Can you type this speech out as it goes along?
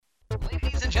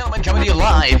and gentlemen, coming to you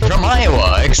live from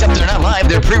Iowa. Except they're not live,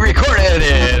 they're pre-recorded.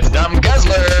 It's Dumb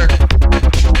Guzzler.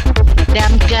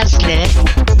 Dumb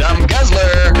Guzzler. Dumb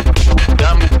Guzzler.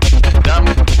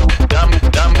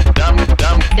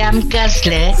 Dumb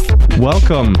Guzzler.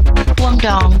 Welcome Wong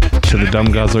Dong. to the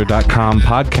dumbguzzler.com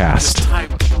podcast.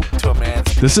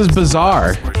 This is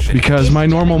bizarre because my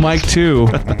normal Mike 2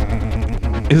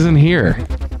 isn't here.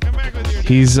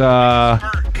 He's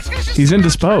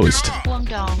indisposed. Wong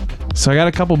Dong. So I got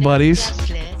a couple buddies.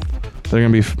 Guzzler. They're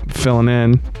going to be filling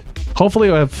in. Hopefully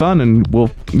we'll have fun and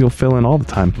you'll fill in all the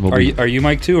time. Are you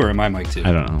Mike 2 or am I Mike 2?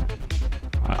 I don't know.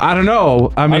 I don't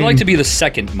know. I mean, I'd like to be the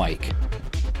second Mike.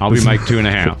 I'll be Mike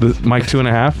 2.5. Mike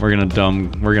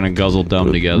 2.5. We're gonna guzzle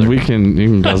dumb together. You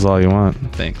can guzzle all you want.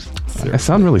 Thanks. I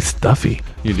sound really stuffy.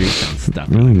 You do sound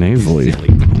stuffy. Really nasally.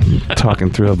 Talking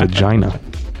through a vagina.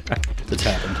 That's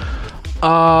happened.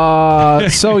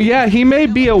 So yeah, he may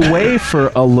be away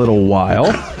for a little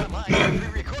while.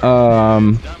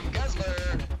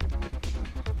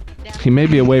 He may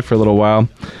be away for a little while.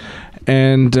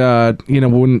 And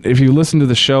if you listen to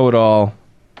the show at all,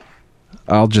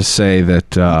 I'll just say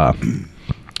that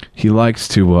he likes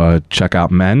to check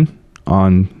out men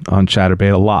on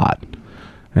Chatterbait a lot.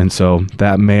 And so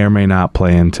that may or may not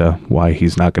play into why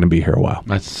he's not going to be here a while.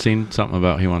 I've seen something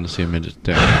about he wanted to see a midget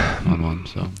dick on one,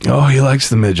 so Oh, he likes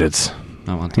the midgets.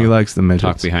 I want to He likes the midgets.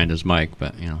 talk behind his mic,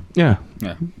 but Yeah. Yeah.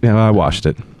 Yeah, I watched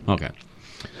it. okay.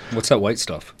 What's that white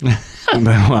stuff?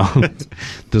 Well,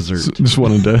 Dessert. just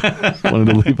wanted to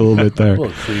leave a little bit there. A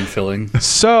little cream filling.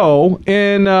 So,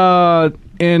 in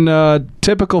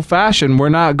typical fashion, we're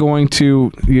not going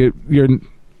to your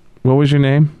what was your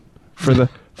name for the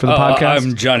podcast?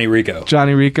 I'm Johnny Rico.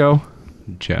 Johnny Rico,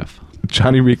 Jeff.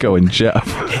 Johnny Rico, and Jeff.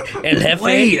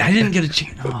 Wait, I didn't get a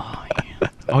chance. Oh, yeah.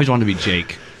 I always wanted to be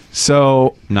Jake,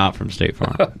 So not from State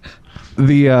Farm.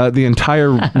 the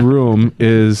entire room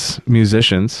is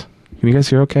musicians. Can you guys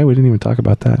hear? Okay, we didn't even talk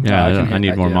about that. Yeah, I can I need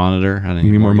hear- more yeah. monitor. I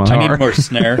You need more monitor. I need more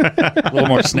snare. A little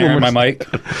more snare in my mic.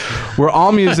 We're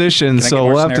all musicians, Can I so get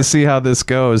more we'll have to snare? see how this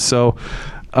goes. So,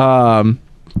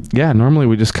 yeah, normally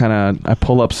we just I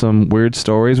pull up some weird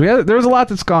stories. There was a lot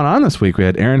that's gone on this week. We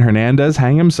had Aaron Hernandez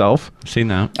hang himself. Seen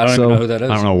that? I don't So- even know who that is.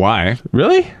 I don't know why.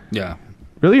 Really? Yeah.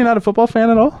 Really? You're not a football fan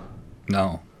at all?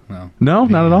 No. No,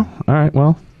 not at all? All right,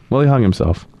 well, he hung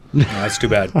himself. No, that's too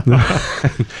bad.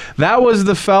 That was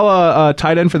the fella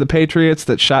tight end for the Patriots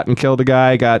that shot and killed a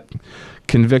guy, got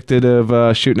convicted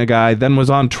of shooting a guy, then was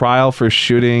on trial for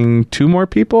shooting 2 more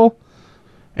people,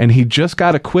 and he just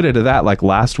got acquitted of that like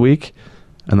last week,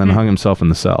 and then hung himself in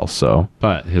the cell. So,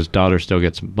 But his daughter still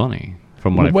gets money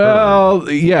from what I've heard. well,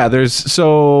 yeah, there's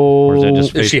Or is that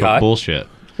just Is she Facebook hot? bullshit?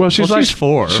 well, she's Well, like she's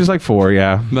 4. She's like 4,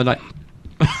 yeah. But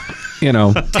You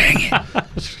know,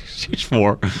 she's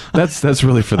 4. that's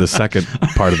really for the second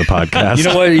part of the podcast. You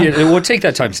know what? We'll take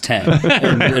that times 10.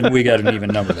 And we got an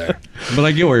even number there. But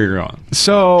I get where you're going.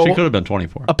 So She could have been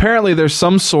 24. apparently there's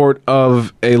some sort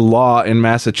of a law in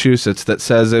Massachusetts that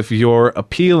says if you're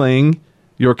appealing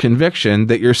your conviction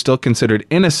that you're still considered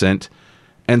innocent,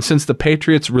 and since the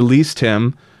Patriots released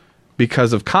him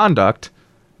because of conduct,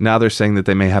 now they're saying that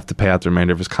they may have to pay out the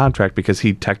remainder of his contract because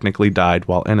he technically died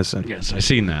while innocent. Yes, I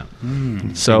seen that.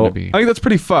 So I Seemed to be- think that's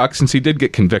pretty fucked since he did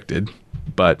get convicted,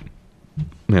 but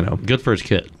Good for his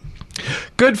kid.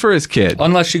 good for his kid.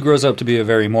 Unless she grows up to be a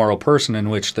very moral person,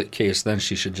 in which case then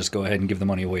she should just go ahead and give the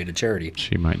money away to charity.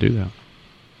 She might do that.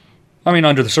 I mean,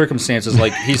 under the circumstances,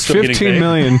 like he's still getting 15 paid.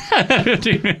 million.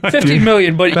 15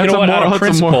 million, but you That's know a what? more-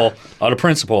 that's a more- Out of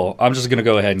principle, I'm just going to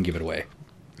go ahead and give it away.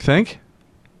 Think?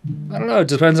 I don't know. It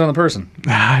depends on the person.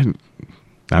 I'm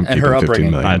And keeping her 15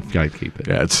 upbringing. million. I'd keep it.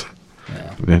 Yeah, it's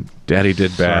Daddy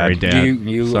did bad. Sorry, Dad.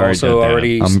 You Sorry, also Dad.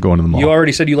 already. I'm going to the mall. You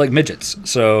already said you like midgets,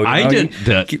 so I did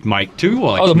that. Mike too.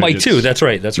 Oh, the Mike too. That's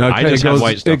right. That's right. I just it have goes,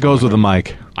 white stuff it goes on with the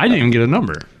mic. I didn't even get a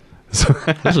number.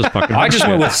 This is fucking. I just bullshit.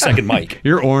 went with second Mike.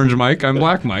 You're orange Mike. I'm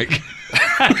black Mike.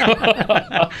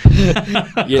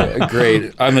 Yeah,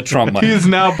 great. I'm the Trump Mike. He's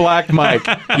now Black Mike.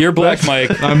 You're Black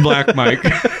Mike. I'm black Mike.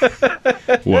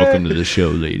 Welcome to the show,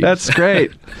 ladies. That's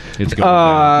great. it's going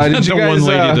down. did you the guys, one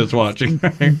lady that's watching.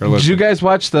 Did you guys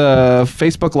watch the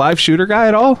Facebook Live shooter guy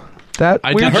at all? That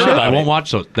I weird did shit? heard. I won't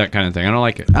watch that kind of thing. I don't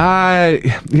like it.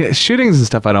 Yeah, shootings and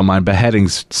stuff I don't mind.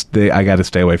 Beheadings, I got to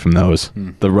stay away from those.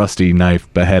 The rusty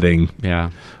knife beheading.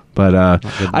 Yeah. But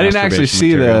good I didn't actually masturbation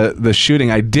see material. the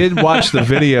shooting. I did watch the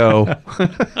video.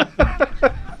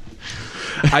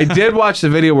 I did watch the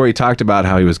video where he talked about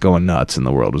how he was going nuts and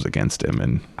the world was against him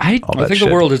and I all I that think shit.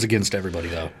 the world is against everybody,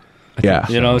 though. Yeah.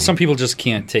 You know, some people just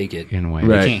can't take it. in a way.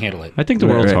 Right. They can't handle it. I think the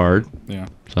Right, world's right. hard. Yeah.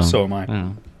 So So am I.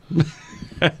 don't know.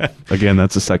 Again,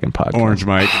 that's the second podcast. Orange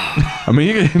Mike. I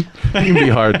mean, you can be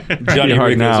hard. Johnny be hard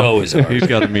Ringo's now. always hard. He's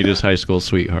got to meet his high school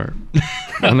sweetheart.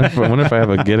 I wonder if I have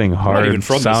a getting hard even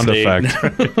from the sound state.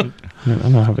 effect. I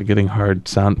don't have a getting hard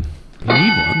sound. You need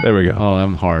one. There we go. Oh,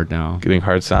 I'm hard now. Getting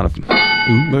hard sound.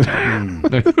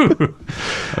 I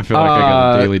feel like I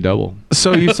got a daily double.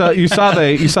 So you saw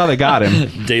they got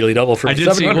him. Daily double for I did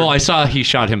see. 700. Well, I saw he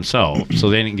shot himself, so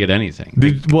they didn't get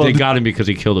anything. Well, They got him because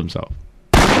he killed himself.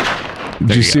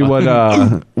 did you see what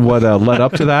led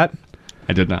up to that?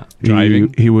 I did not.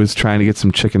 Driving. He was trying to get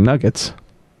some chicken nuggets,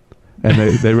 and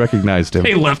they recognized him.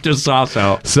 They left his sauce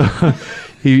out. So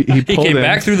he He pulled came in.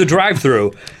 back through the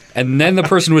drive-through, and then the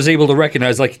person was able to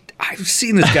recognize, like, I've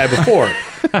seen this guy before.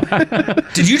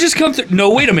 Did you just come through?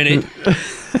 No, wait a minute.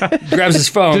 Grabs his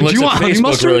phone, Did looks you at want honey Facebook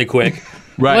mustard? really quick.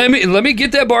 Right. Let me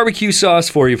get that barbecue sauce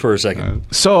for you for a second.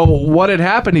 So what had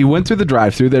happened? He went through the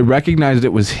drive-through. They recognized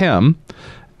it was him,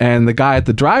 and the guy at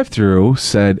the drive-through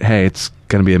said, "Hey, it's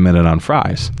going to be a minute on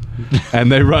fries,"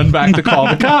 and they run back to call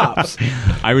the cops.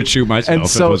 I would shoot myself And if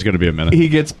so it was going to be a minute. He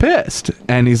gets pissed,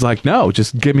 and he's like, "No,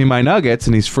 just give me my nuggets."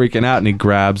 And he's freaking out, and he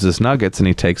grabs his nuggets and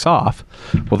he takes off.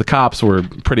 Well, the cops were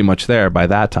pretty much there by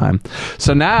that time.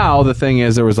 So now the thing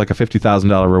is, there was like a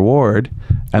 $50,000 reward,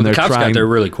 and The they're cops trying. got there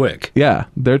really quick Yeah,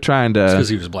 they're trying to. because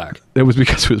he was black. It was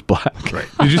because he was black. Right.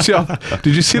 Did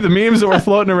you see the memes that were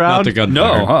floating Not around? the gunfire.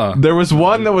 No, huh? There was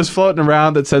one that was floating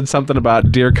around that said something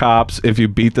about, "Dear cops, if you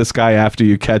beat this guy after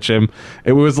you catch him,"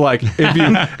 it was like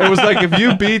if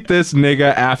you beat this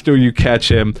nigga after you catch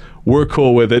him, we're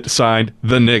cool with it. Signed,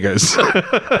 the niggas.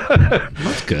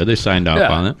 That's good. They signed off Yeah.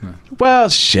 on it Well,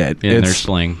 shit. in their It's-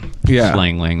 slang yeah,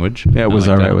 language. it I was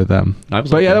like all right that. with them. I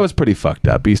was But like yeah, that. that was pretty fucked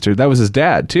up. Easter. That was his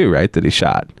dad too, right? That he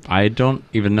shot. I don't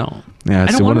even know. Yeah, I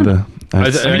it's don't one of wanna- the. I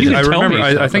mean, you can I tell remember. me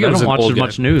I stuff, think but it was I an don't watch old as guy.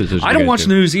 much news as I you don't guys watch do.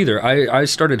 news either. I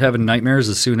started having nightmares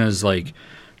as soon as like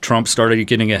Trump started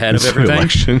getting ahead of everything.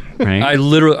 election. Right? I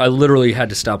literally had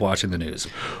to stop watching the news.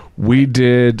 We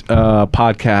did a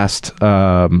podcast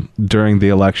during the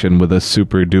election with a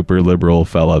super duper liberal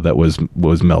fella that was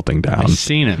melting down. I've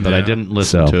seen it, but I didn't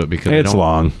listen So to it because I it's don't-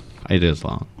 long. It is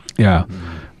long. Yeah,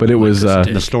 but it was.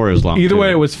 The story was long. Either too.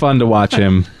 way, it was fun to watch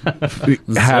him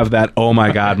have that "oh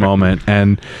my god" moment,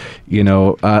 and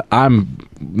I'm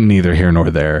neither here nor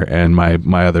there, and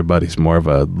my other buddy's more of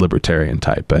a libertarian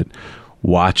type, but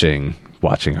watching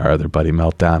our other buddy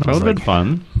melt down, That would have been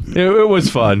fun. It was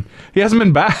fun. He hasn't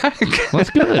been back. That's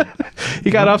good. He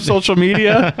got off social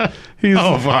media. He's,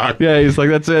 Oh, fuck. Yeah, he's like,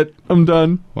 "That's it. I'm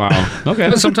done." Wow. Okay.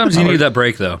 But sometimes you need that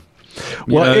break, though.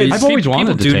 Well, I've always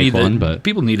wanted to take one, but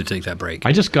people need to take that break.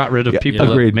 I just got rid of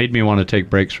people agreed. that made me want to take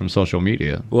breaks from social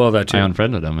media. Well, that too. I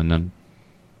unfriended them, and then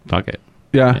fuck it.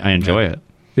 Yeah, I enjoy it.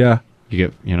 yeah. You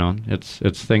get,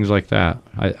 it's things like that.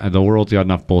 The world's got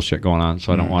enough bullshit going on,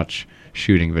 so I don't watch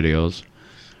shooting videos.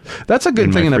 That's a good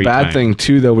in thing my and a free bad time. thing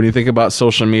too, though. When you think about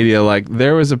social media, like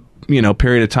there was a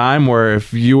period of time where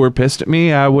if you were pissed at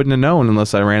me, I wouldn't have known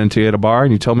unless I ran into you at a bar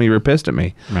and you told me you were pissed at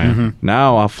me. Right.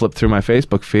 Now I'll flip through my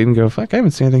Facebook feed and go, "Fuck, I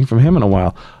haven't seen anything from him in a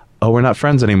while. Oh, we're not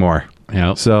friends anymore."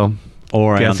 Yeah. So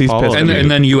Or I guess he's unfollowed pissed at you. and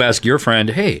then you ask your friend,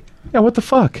 "Hey, yeah, what the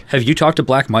fuck? have you talked to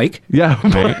Black Mike?" Yeah,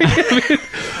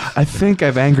 I think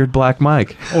I've angered Black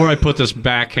Mike. Or I put this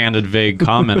backhanded, vague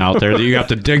comment out there that you have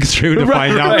to dig through to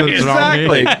find out that it's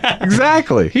exactly, wrong.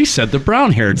 exactly. He said the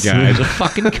brown-haired guy is a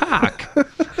fucking cock.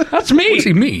 That's me. What's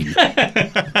he mean?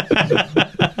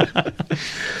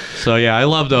 So yeah, I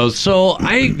love those. So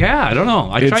I don't know.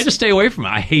 I try to stay away from it.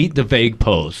 I hate the vague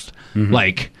post.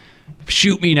 Like,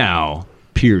 shoot me now.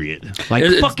 Period. Like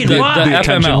fucking the what?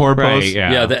 attention whore Right, post.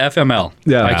 yeah. Yeah, the FML.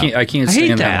 Yeah. I can't I stand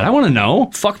hate that. I one. want to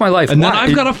know. Fuck my life. And then Why?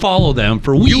 I've got to follow them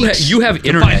for weeks. You have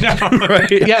internet,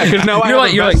 right? Yeah, because now I You're have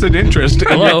like- a you're like, vested interest in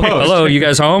your Hello, post. hello, you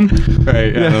guys home?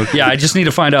 Right. Yeah. Yeah, I just need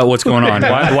to find out what's going on.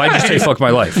 Why'd you say fuck my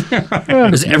life?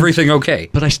 Is everything okay?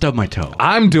 But I stubbed my toe.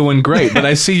 I'm doing great, but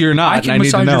I see you're not. I and can I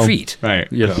need to massage know. your feet. Right.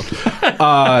 You know,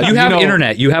 you have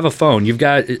internet. You have a phone. You've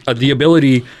got the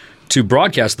ability to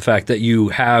broadcast the fact that you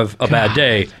have a bad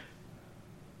day.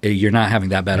 You're not having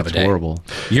that bad of a day. Horrible.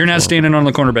 You're not standing on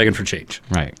the corner begging for change.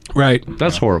 Right. Right.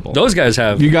 That's horrible. Those guys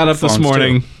have. You got up this phones,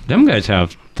 morning. too. Them guys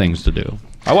have things to do.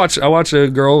 I watch a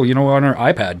girl, on her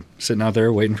iPad, sitting out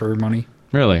there waiting for her money.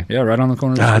 Really. Yeah, right on the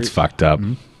corner. Of the That's street. fucked up.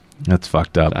 That's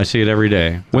fucked up. I see it every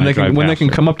day. When I they can drive past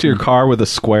it. come up to your car with a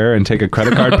square and take a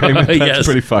credit card payment, that's Yes.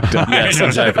 pretty fucked up. Yes,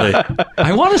 exactly.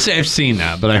 I want to say I've seen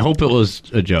that, but I hope it was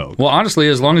a joke. Well, honestly,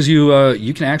 as long as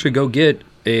you can actually go get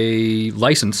a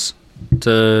license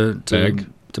to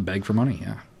beg for money,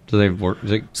 yeah. Do they work?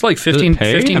 It's like Does it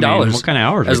pay? I mean, $15. what kind of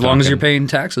hours? As we long as you're talking? paying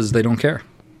taxes, they don't care.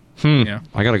 Yeah.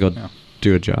 I gotta go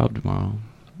do a job tomorrow.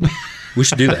 We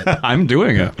should do that. I'm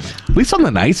doing it. At least on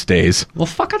the nice days. Well,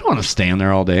 fuck, I don't want to stand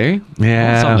there all day. I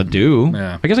Yeah. want something to do.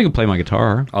 Yeah. I guess I could play my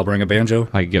guitar. I'll bring a banjo.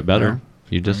 I could get better.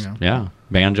 You just,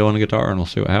 banjo and a guitar, and we'll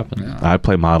see what happens. I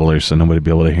play modelers, so nobody would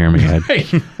be able to hear me.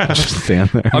 I'd just stand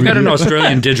there. I've got an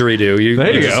Australian didgeridoo.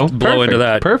 There you just go. Blow into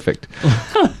that. Perfect.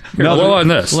 Here, blow on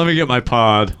this. Let me get my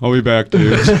pod. I'll be back,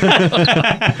 dude.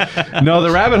 No,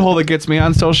 the rabbit hole that gets me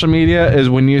on social media is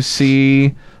when you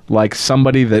see like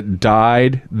somebody that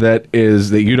died that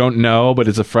you don't know, but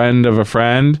is a friend of a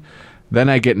friend. Then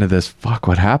I get into this, fuck,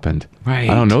 what happened? Right.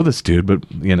 I don't know this dude, but,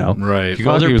 you know. Right. You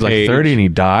go to Fuck, their he was page. like 30 and he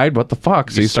died? What the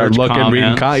fuck? So you start search looking,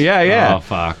 reading. comments. Yeah. Oh,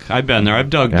 fuck. I've been there. I've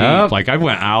dug Yep. deep. Like, I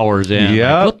went hours in.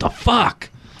 Yep. Like, what the fuck?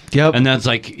 Yep. And that's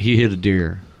like, he hit a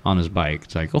deer on his bike.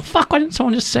 It's like, oh, fuck, why didn't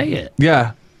someone just say it?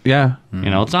 Yeah. You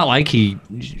know, it's not like he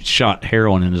shot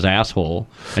heroin in his asshole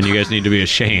and you guys need to be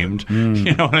ashamed.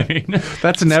 You know what I mean?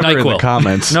 That's never in the NyQuil.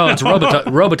 comments. No, it's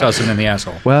Robitussin in the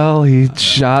asshole. Well, he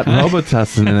shot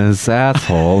Robitussin in his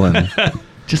asshole and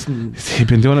just he'd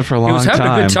been doing it for a long He was having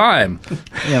time. a good time.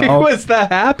 You He know? was the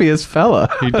happiest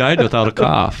fella. He died without a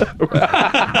cough.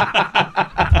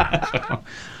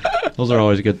 Those are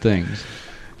always good things.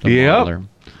 Yep.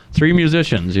 3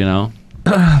 musicians, you know.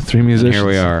 3 musicians. Here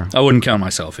we are. I wouldn't count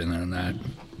myself in there in that.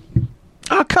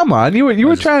 Oh, come on. You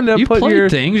were trying to You put played your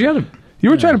things. You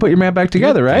had trying to put your man back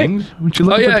together, right? things. Weren't you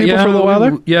looking for people for a little while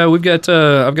there? Yeah, we've got.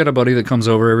 I've got a buddy that comes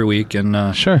over every week,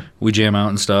 and Sure. we jam out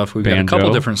and stuff. We've got a Banjo.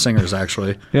 couple different singers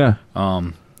actually. Yeah.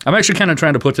 I'm actually kind of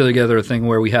trying to put together a thing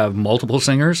where we have multiple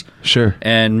singers Sure.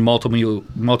 and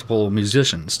multiple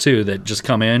musicians too that just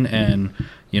come in, and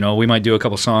you know we might do a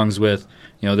couple songs with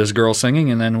this girl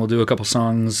singing, and then we'll do a couple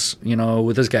songs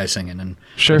with this guy singing, and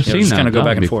Sure. you know, just kind of go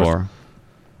back and forth.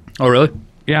 Oh, really?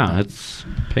 Yeah, it's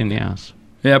a pain in the ass.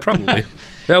 Yeah, probably.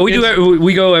 Yeah, we do.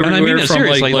 We go And everywhere I mean it from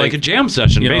seriously, like a jam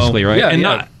session, you know, basically, right? yeah, and yeah.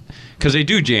 not because they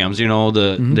do jams. You know,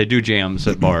 they do jams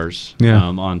at bars. Yeah.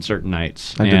 On certain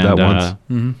nights. I did that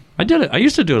once. I did it. I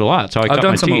used to do it a lot. So I I've cut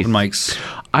done my some teeth. open mics.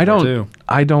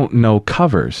 I don't know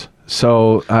covers.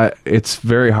 So it's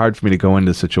very hard for me to go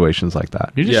into situations like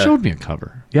that. You just Yeah. showed me a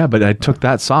cover. Yeah, but I took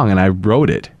that song and I wrote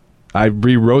it. I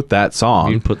rewrote that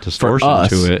song. You put distortion for us.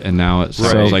 to it, and now it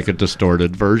sounds Right. like a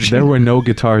distorted version. There were no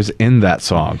guitars in that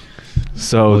song.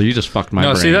 So Well, you just fucked my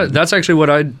No, brain. see that's actually what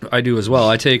I do as well.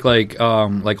 I take like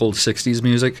old '60s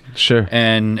music, Sure.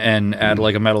 and add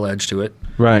like a metal edge to it.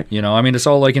 right. You know, I mean, it's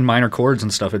all like in minor chords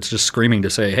and stuff. It's just screaming to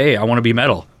say, "Hey, I want to be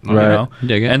metal." You Right. know?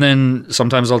 Dig it. And then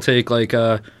sometimes I'll take like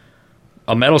a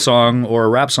metal song or a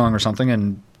rap song or something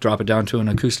and drop it down to an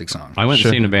acoustic song. I went Sure.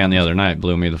 and seen a band the other night.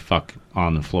 Blew me the fuck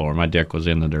on the floor. My dick was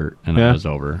in the dirt, and Yeah. it was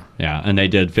over. Yeah, and they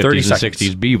did 30 50s and seconds.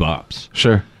 60s bebops.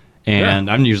 Sure. And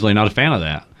I'm usually not a fan of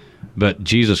that. But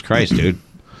Jesus Christ, dude.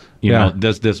 You Yeah. know,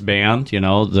 this band,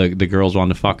 the girls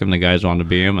wanted to fuck him, the guys wanted to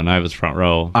be him, and I was front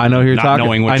row. I know who you're not talking.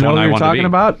 knowing which I know one who I you're wanted to talking be.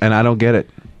 about, and I don't get it.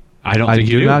 I don't I think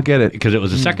do you not get it. because it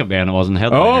was the second band. It wasn't the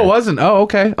headliner. Oh, it wasn't. Oh,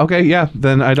 okay. Okay, yeah.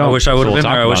 Then I don't. I wish I would have we'll been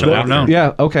talk there. I wish I about would it have after.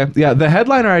 known. Yeah. Okay. Yeah. The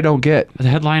headliner, I don't get. The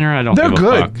headliner, I don't. They're give a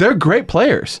good. fuck. They're great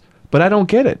players, but I don't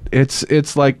get it.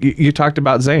 It's like you talked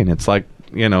about Zayn. It's like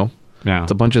Yeah.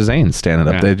 it's a bunch of Zanes standing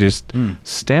up. Yeah. They just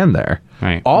stand there.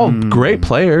 Right. All great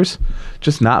players,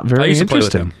 just not I very used to play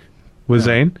with interesting. With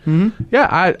Zayn,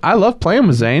 yeah, I love playing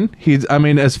with Zayn. He's, I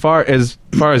mean, as far as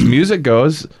music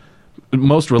goes,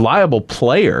 most reliable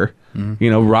player.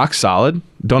 Rock solid.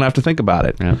 Don't have to think about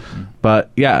it. Yeah.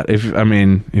 But yeah, if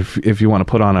you want to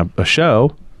put on a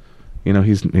show,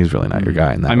 he's really not your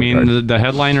guy in that. I mean, regard. the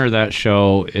headliner of that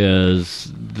show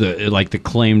is the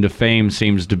claim to fame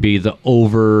seems to be the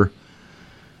over.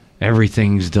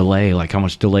 Everything's delay. Like, how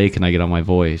much delay can I get on my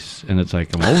voice? And it's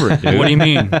like, I'm over it, dude. What do you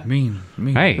mean? mean?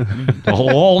 Hey, the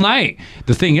whole night.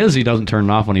 The thing is, he doesn't turn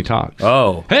it off when he talks.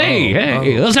 Oh.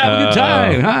 Hey, let's have a good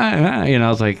time. Hi. I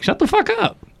was like, shut the fuck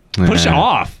up. Push it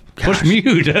off. Push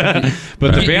mute.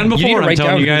 But the band You need to before, I'm write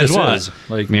telling down you who guys this was. is.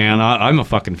 Like- Man, I'm a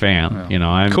fucking fan.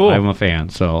 I'm Cool. I'm a fan.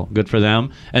 So good for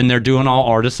them. And they're doing all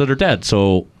artists that are dead.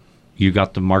 So you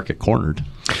got the market cornered.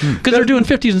 Because they're doing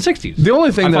 50s and 60s. The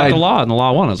only thing I that fought I- the law, and the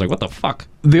law won. I was like, what the fuck?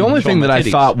 The only Show thing them that the I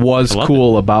titties. thought was I loved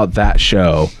cool about that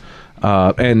show,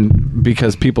 and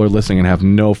because people are listening and have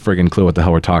no friggin' clue what the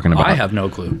hell we're talking about. I have no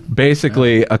clue.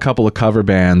 Basically, a couple of cover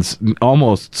bands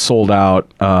almost sold out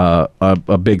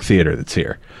a big theater that's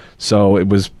here. So it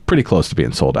was pretty close to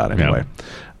being sold out anyway.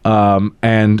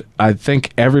 And I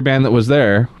think every band that was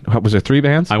there, was there 3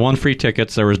 bands? I won free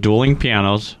tickets. There was dueling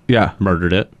pianos. Yeah.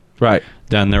 Murdered it. Right.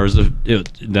 Then there was a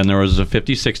 50s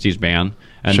 60s band,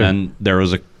 and Sure. then there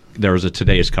was a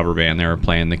Today's cover band. They were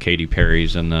playing the Katy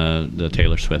Perry's and the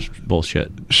Taylor Swift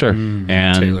bullshit. Sure.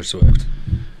 And Taylor Swift.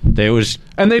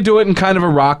 And they do it in kind of a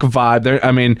rock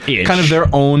vibe. Ish. Kind of their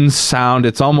own sound.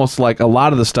 It's almost like a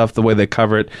lot of the stuff, the way they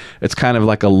cover it, it's kind of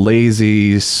like a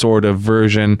lazy sort of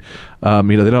version.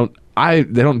 They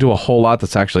don't do a whole lot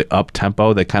that's actually up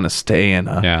tempo. They kind of stay in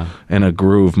a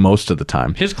groove most of the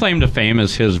time. His claim to fame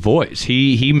is his voice.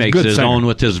 He makes his own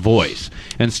with his voice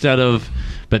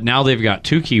but now they've got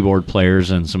 2 keyboard players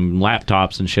and some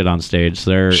laptops and shit on stage.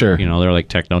 So they're they're like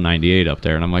Techno 98 up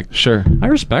there, and I'm like, sure, I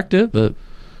respect it, but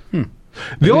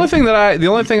the only thing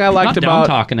I liked not about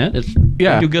talking it,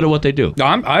 they do good at what they do.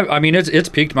 I mean, it's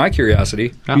piqued my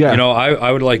curiosity. Yeah.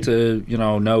 I would like to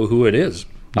know who it is.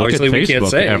 Obviously, we can't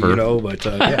say ever. but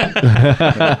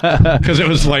yeah. Because it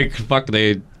was like, fuck,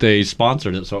 they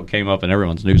sponsored it, so it came up in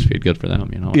everyone's newsfeed. Good for them,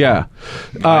 Yeah.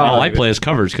 All I play is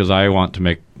covers because I want to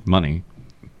make money.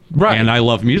 Right. And I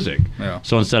love music. Yeah.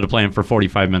 So instead of playing for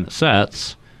 45-minute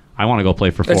sets, I want to go play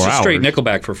for 4 hours. It's just straight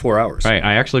Nickelback for 4 hours. Right.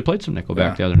 I actually played some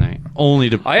Nickelback the other night, only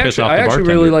to piss off the bartender. I actually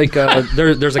really like.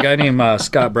 There's a guy named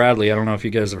Scott Bradley. I don't know if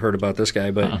you guys have heard about this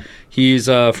guy, but he's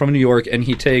from New York, and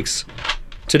he takes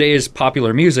today's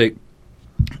popular music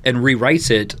and rewrites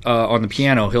it on the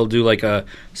piano. He'll do like a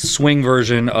swing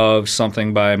version of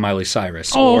something by Miley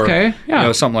Cyrus. Okay.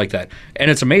 Yeah. Something like that.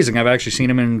 And it's amazing. I've actually seen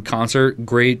him in concert.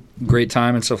 Great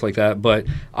time and stuff like that. But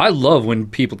I love when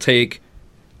people take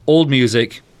old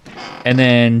music and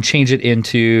then change it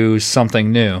into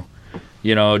something new.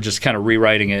 Just kind of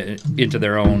rewriting it into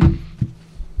their own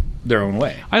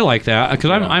way. I like that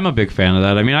because I'm a big fan of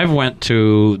that. I mean, I've went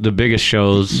to the biggest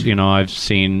shows. I've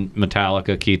seen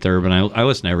Metallica, Keith Urban. I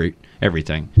listen to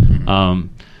everything,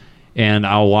 and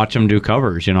I'll watch them do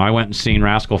covers. I went and seen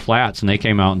Rascal Flatts, and they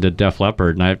came out and did Def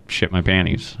Leppard, and I shit my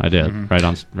panties. I did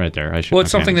right there. I shit. Well,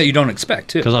 it's something that you don't expect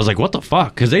too. Because I was like, what the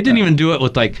fuck? Because they didn't even do it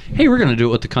with like, hey, we're going to do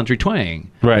it with the country twang.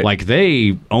 Right. Like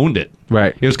they owned it.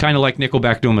 Right. It was kind of like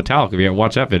Nickelback doing Metallica. If you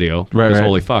watch that video, right.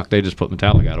 Holy fuck, they just put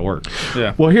Metallica out of work.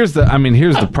 Yeah. Well, here's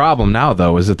the problem now,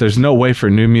 though, is that there's no way for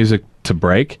new music to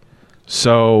break.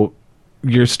 So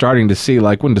you're starting to see,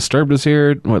 like when Disturbed was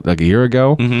here, like a year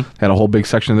ago, had a whole big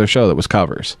section of their show that was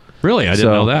covers. Really? I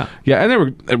didn't know that. Yeah,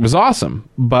 and it was awesome.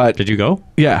 But did you go?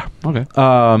 Yeah. Okay.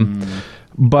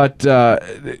 But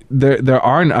there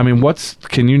aren't. I mean,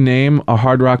 can you name a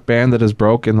hard rock band that has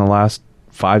broke in the last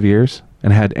 5 years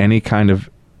and had any kind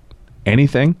of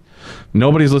anything?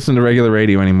 Nobody's listening to regular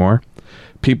radio anymore.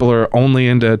 People are only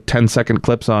into 10-second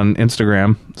clips on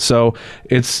Instagram. So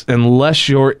it's, unless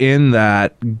you're in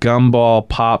that gumball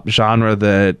pop genre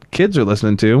that kids are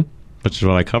listening to, which is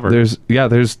what I covered.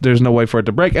 There's no way for it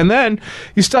to break. And then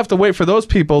you still have to wait for those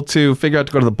people to figure out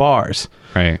to go to the bars.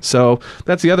 Right. So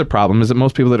that's the other problem, is that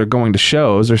most people that are going to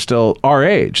shows are still our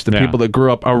age, the people that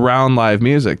grew up around live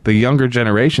music. The younger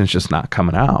generation's just not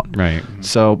coming out. Right.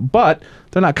 So, but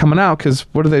they're not coming out because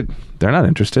they're not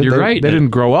interested. You're right. They didn't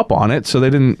grow up on it, so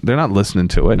they're not listening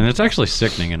to it. And it's actually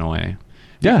sickening in a way.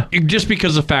 Yeah. Just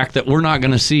because of the fact that we're not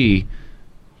going to see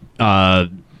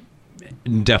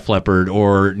Def Leppard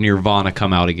or Nirvana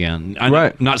come out again.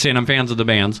 I'm not saying I'm fans of the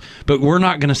bands, but we're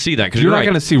not going to see that. Because you're not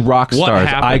going to see rock stars,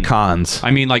 icons.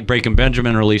 I mean, like Breaking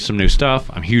Benjamin released some new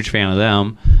stuff. I'm a huge fan of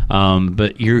them.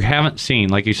 But you haven't seen,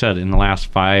 like you said, in the last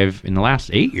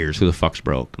 8 years, who the fuck's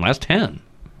broke? In the last 10.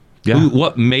 Yeah.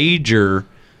 What major,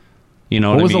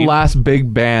 what was the last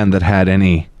big band that had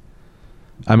any?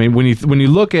 I mean, when you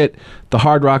look at the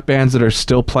hard rock bands that are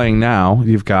still playing now,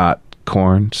 you've got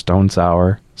Korn, Stone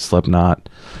Sour, Slipknot,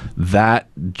 that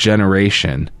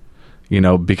generation,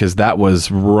 because that was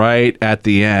right at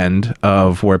the end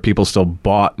of where people still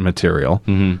bought material.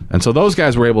 Mm-hmm. And so those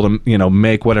guys were able to,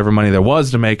 make whatever money there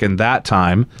was to make in that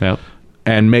time. Yep.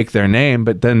 And make their name.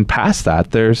 But then past that,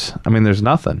 there's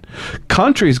nothing.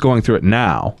 Country's going through it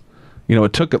now.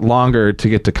 It took it longer to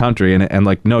get to country, and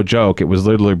like, no joke, it was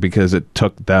literally because it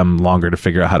took them longer to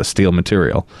figure out how to steal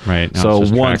material. Right. Now so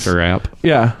it's just Tractor rap.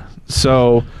 Yeah.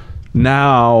 So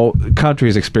now country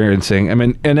is experiencing,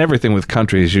 and everything with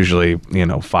country is usually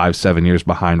 5-7 years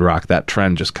behind rock. That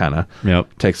trend just kind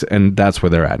of takes, and that's where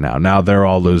they're at now. Now they're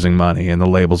all losing money, and the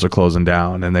labels are closing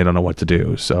down, and they don't know what to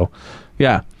do. So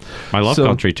yeah, I love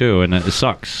country too, and it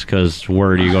sucks because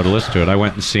where do you go to listen to it? I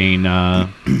went and seen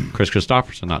Chris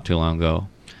Christopherson not too long ago,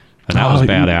 and that was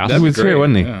badass. He was here,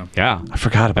 wasn't he? Yeah. I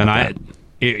forgot about that.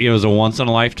 It was a once in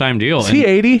a lifetime deal. Is he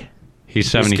 80? He's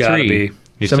 73.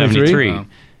 He's 73? 73. Wow.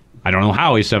 I don't know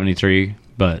how he's 73,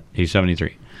 but he's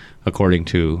 73, according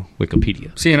to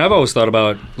Wikipedia. See, and I've always thought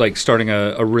about like starting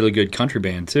a really good country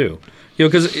band too.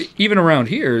 Because even around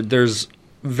here, there's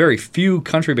very few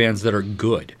country bands that are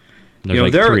good.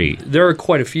 There's three. There are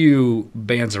quite a few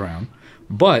bands around,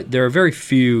 but there are very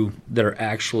few that are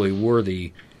actually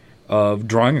worthy of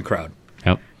drawing a crowd.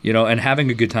 Yep. and having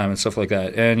a good time and stuff like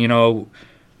that. And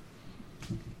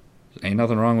ain't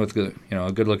nothing wrong with a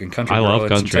good-looking country I girl love in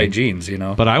some country. tight jeans.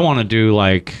 But I want to do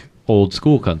like old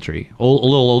school country, a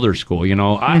little older school.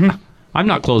 I'm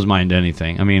not closed-minded to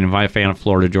anything. I mean, if I'm a fan of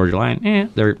Florida Georgia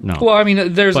Line, no. Well, I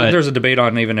mean, there's But- a debate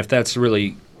on even if that's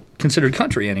really considered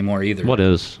country anymore either. What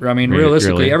is? I mean, Really-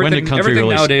 realistically, really? When did country everything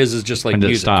really nowadays is just like When did it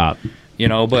music. stop?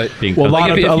 But Being Well, country?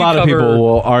 Like, if a you lot of cover- people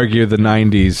will argue the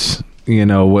 '90s. When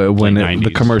Late the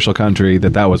 90s. commercial country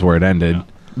that was where it ended.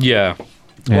 yeah.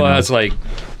 Yeah, Well, no. that's like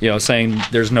saying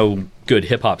there's no good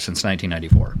hip hop since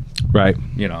 1994. Right.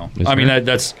 I mean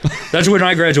that's when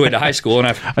I graduated high school, and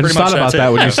I just thought about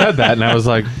that when you said that, and I was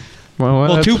like,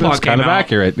 well that's, Tupac that's kind came of out.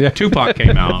 accurate. Yeah. Tupac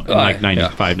came out in like Yeah.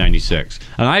 95, 96.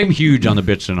 And I'm huge on the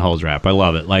bitch and hoes rap. I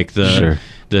love it. Like the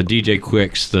DJ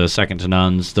Quicks, the Second to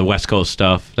Nones, the West Coast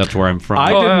stuff. That's where I'm from.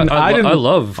 I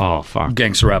love oh, fuck.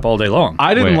 gangster rap all day long.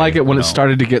 I didn't Way, like it when it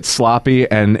started to get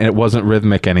sloppy and it wasn't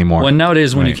rhythmic anymore. Well,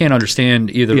 nowadays when you Right. can't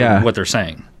understand either Yeah. what they're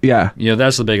saying, yeah.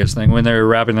 that's the biggest thing. When they're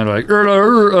rapping, they're like,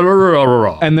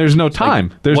 And there's no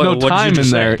time. There's what- no what did you time in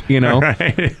just there.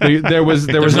 say? There was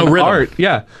no an rhythm. art.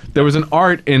 Yeah, there was an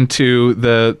art into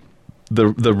the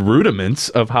rudiments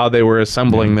of how they were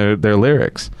assembling their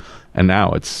lyrics, and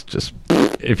now it's just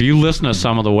If you listen to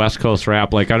some of the West Coast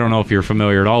rap, like I don't know if you're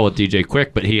familiar at all with DJ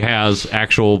Quick, but he has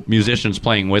actual musicians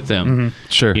playing with him.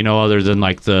 sure. Other than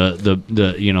like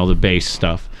the bass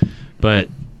stuff. But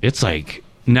it's like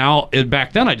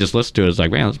back then I just listened to it. It's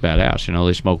like, man, that's badass.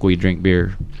 They smoke weed, drink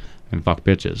beer, and fuck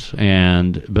bitches.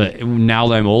 But now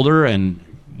that I'm older and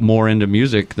more into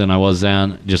music than I was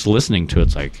then, just listening to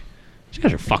it's like, these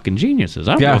guys are fucking geniuses.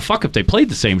 I don't Yeah. give a fuck if they played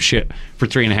the same shit for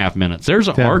 3.5 minutes. There's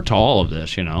an Yeah. art to all of this,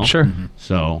 Sure.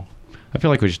 So I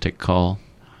feel like we should take a call.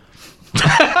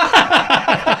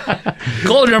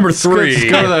 Caller number 3. Let's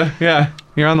go to the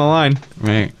you're on the line.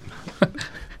 Right.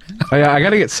 Oh, yeah, I got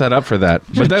to get set up for that.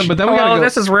 But then we got Hello, to go.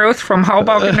 this is Ruth from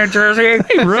Hoboken, New Jersey.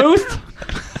 Hey, Ruth.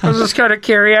 I was just kind of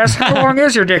curious. How long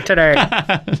is your dick today?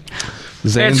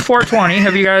 Zane, It's 4:20.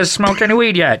 Have you guys smoked any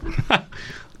weed yet?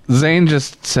 Zane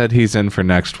just said he's in for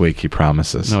next week. He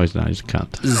promises. No, he's not. He's a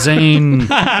cunt. Zane,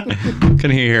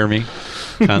 Can he hear me?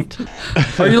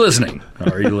 Cunt. are you listening?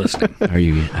 Are you listening? Are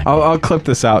you? I'll clip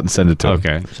this out and send it to him.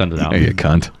 Okay, send it out. Yeah, you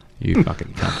cunt. You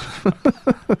fucking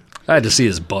cunt. I had to see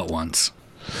his butt once.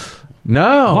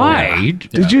 No. Why?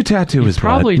 Did you tattoo his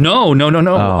Probably No.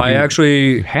 I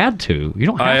actually, had to. You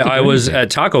don't have to. I do was anything.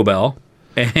 at Taco Bell,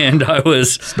 and I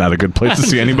was. It's not a good place to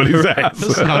see anybody's ass.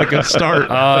 This is not a good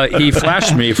start. He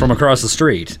flashed me from across the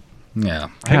street. Yeah,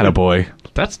 Attaboy.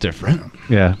 That's different.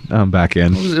 Yeah, I'm back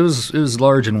in. it was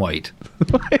large and white.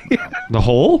 The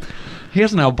hole? He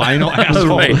has an albino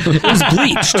asshole. Right. It was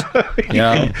bleached.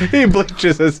 Yeah, He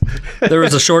bleaches his. there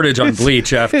was a shortage on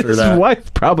bleach after His that.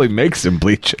 wife probably makes him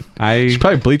bleach it. She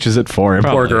probably bleaches it for him.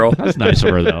 Poor girl. That's nice of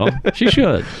her, though. She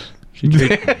should. She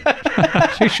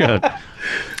should.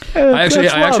 I actually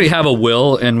love. have a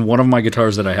will, and one of my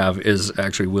guitars that I have is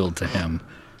actually willed to him.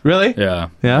 Really? Yeah,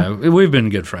 Yeah? We've been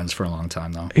good friends for a long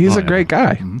time though. He's Oh, a yeah. great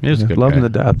guy. He's a good Love guy. him to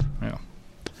death. Yeah.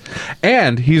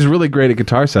 And he's really great at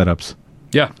guitar setups.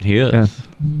 Yeah, He is. Yeah.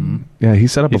 Yeah, he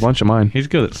set up a bunch of mine. He's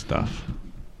good at stuff.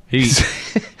 He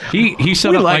set We up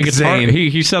like my guitar. Zane.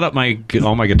 He set up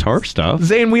all my guitar stuff.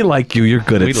 Zane, we like you. You're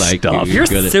good We at like stuff. you. you're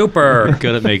good at- super.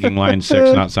 Good at making line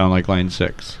 6 not sound like line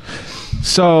 6.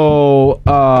 So,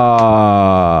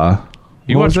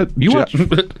 You what watch was it? You watch.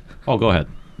 Oh, go ahead.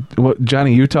 What,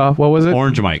 Johnny Utah? What was it?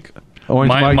 Orange Mike. Orange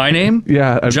Mike? my name?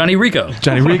 Yeah, Johnny Rico.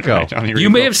 Johnny Rico. Johnny You Rico.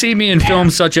 may have seen me in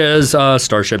films such as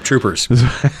Starship Troopers.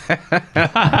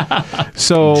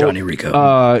 So, Johnny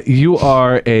Rico. You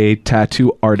are a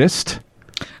tattoo artist.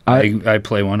 I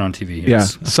play one on TV.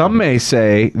 Yes. Yeah. Some may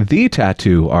say the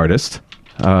tattoo artist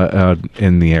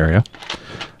in the area.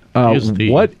 He is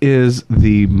the- What is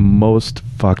the most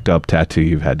fucked up tattoo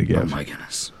you've had to Oh give? my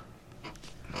goodness.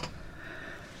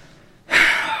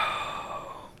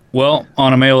 Well,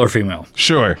 on a male or female?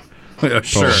 Sure.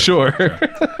 Sure. Sure.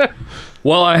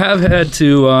 Well, I have had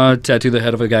to tattoo the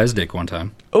head of a guy's dick one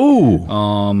time. Ooh.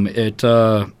 It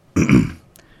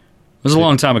was a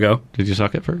long time ago. Did you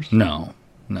suck it first? No.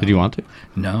 Did you want to?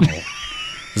 No.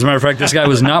 As a matter of fact, this guy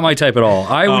was not my type at all.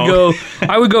 I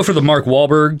would go for the Mark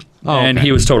Wahlberg, and okay.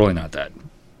 he was totally not that.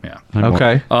 Yeah.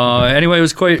 Okay. Anyway, it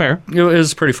was quite Fair. It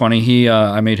was pretty funny.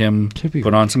 I made him Typical.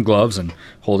 put on some gloves and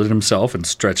hold it himself and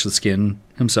stretch the skin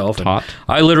himself. And Taut.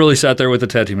 I literally sat there with the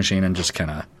tattoo machine and just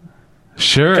kind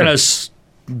Sure. of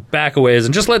back a ways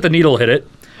and just let the needle hit it.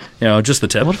 Just the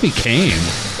tip. What if he came?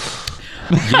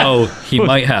 He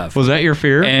might have. Was that your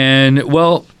fear? And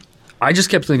well, I just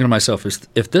kept thinking to myself,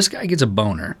 if this guy gets a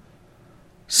boner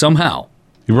somehow,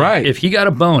 Right. If he got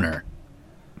a boner,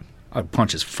 I'd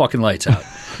punch his fucking lights out.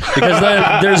 Because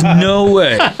there's no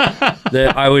way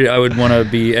that I would want to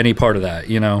be any part of that,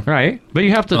 you know? Right. But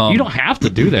you have to. You don't have to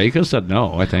do that. You could have said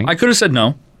no, I think. I could have said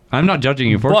no. I'm not judging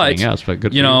you for saying yes, but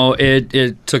good for you know,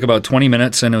 it took about 20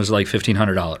 minutes and it was like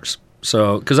 $1,500.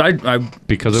 So, because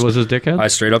because it was his dickhead? I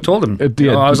straight up told him.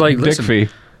 Yeah, I was like, dick listen, fee.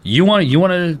 you want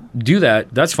to do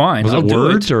that? That's fine. Was I'll it do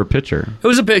words or a picture? It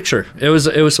was a picture. It was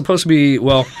supposed to be it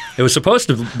was supposed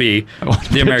to be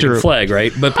the American flag,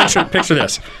 right? But picture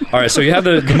this. All right, so you have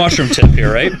the mushroom tip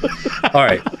here, right? All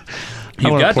right.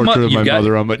 You've got the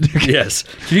mother on my dick. Yes.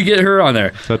 Can you get her on there?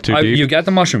 Is that too deep? You've got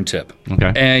the mushroom tip.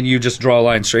 Okay. And you just draw a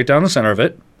line straight down the center of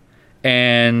it.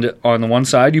 And on the one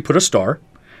side you put a star.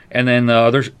 And then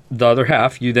the other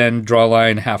half you then draw a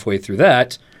line halfway through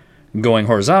that, going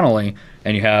horizontally,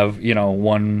 and you have, you know,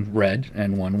 one red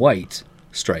and one white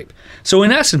stripe. So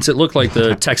in essence it looked like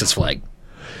the Texas flag.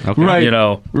 Okay. Right. You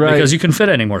know, Right. because you can fit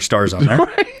any more stars on there.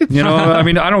 Right. You know, I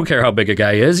mean, I don't care how big a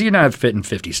guy is. You're not fitting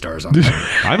 50 stars on there.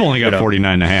 I've only got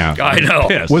 49 and a half. I know.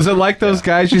 Pissed. Was it like those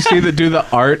guys you see that do the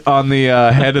art on the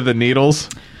head of the needles?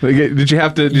 Did you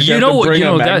have to? Did you have to bring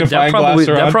a magnifying glass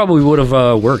around? that probably would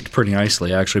have worked pretty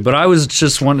nicely, actually. But I was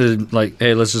just wanted like,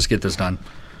 hey, let's just get this done.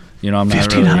 You know, I'm not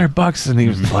 $1,500, and he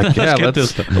was like, "Yeah, get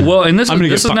let's." this. Well, and this I'm gonna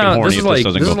is get fucking now horny this is if like this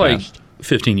doesn't this go is like fast.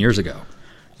 15 years ago.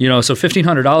 You know, so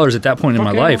 $1,500 at that point in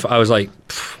my life, I was like,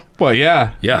 Well,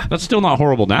 yeah. yeah, That's still not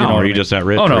horrible now. You know what Or I you mean? just that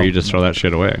rich, Oh, no. or you just throw that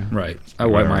shit away. right. I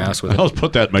wipe my ass with it. I'll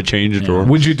put that in my change drawer.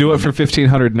 Would you do it for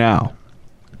 $1,500 now?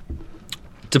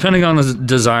 Depending on the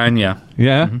design, yeah.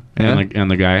 Yeah. Yeah.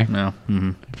 And the guy, No.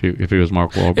 if he was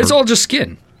Mark Wahlberg, It's all just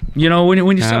skin. You know, when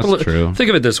you stop That's true. think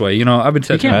of it this way. You know, I've been you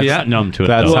tattooing. can't be that numb to it.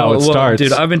 that's though. how it starts.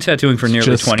 Dude, I've been tattooing for nearly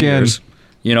just 20 skin. years.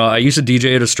 You know, I used to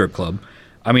DJ at a strip club.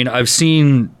 I mean, I've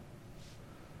seen.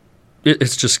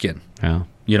 It's just skin. Yeah.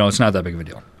 You know, it's not that big of a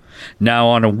deal. Now,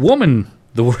 on a woman,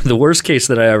 the worst case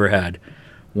that I ever had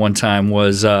one time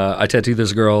was I tattooed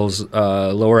this girl's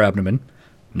lower abdomen.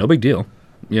 No big deal.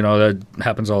 You know, that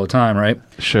happens all the time, right?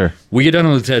 Sure. We get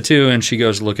done with the tattoo, and she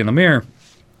goes to look in the mirror.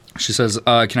 She says,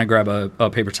 can I grab a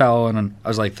paper towel? And then I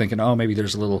was like thinking, oh, maybe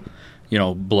there's a little, you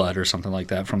know, blood or something like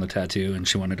that from the tattoo, and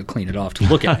she wanted to clean it off to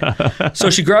look at it. So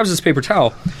she grabs this paper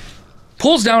towel,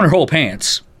 pulls down her whole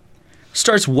pants,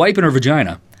 starts wiping her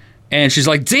vagina, and she's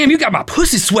like, damn, you got my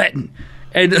pussy sweating.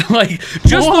 And like,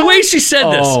 just the way she said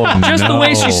this, the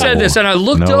way she said this, and I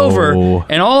looked over,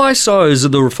 and all I saw is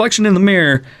the reflection in the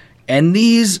mirror, and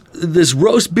this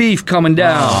roast beef coming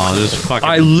down. Oh, this fucking.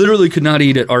 I literally could not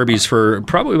eat at Arby's for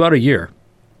probably about a year,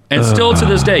 and still to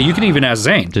this day, you can even ask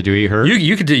Zane. Did you eat her?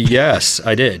 You could do, yes,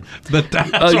 I did. But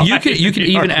that's You could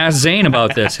even ask Zane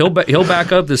about this. He'll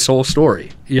back up this whole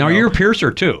story. Now know? you're a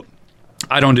piercer too.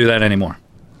 I don't do that anymore.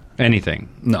 Anything.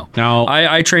 No. Now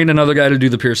I trained another guy to do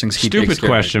the piercings. He takes stupid care of it.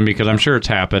 question because I'm sure it's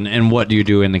happened. And what do you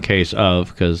do in the case of?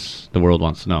 Because the world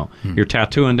wants to know. You're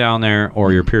tattooing down there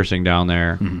or you're piercing down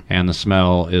there, and the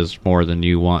smell is more than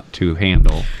you want to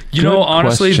handle. You know,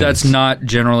 honestly, questions. that's not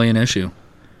generally an issue.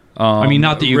 I mean,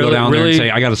 not that you really- go down there and really- say,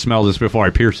 "I got to smell this before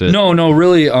I pierce it." No,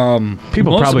 really.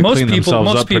 People probably clean themselves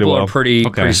most up pretty people well. are pretty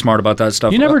smart about that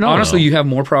stuff. You never know, Honestly, though. you have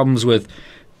more problems with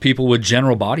people with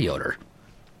general body odor.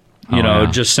 You Oh, know,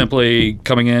 yeah. just simply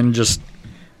coming in, just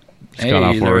hey, got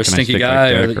off they're work a and I stinky stink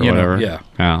guy, like or dick or you know, whatever. yeah.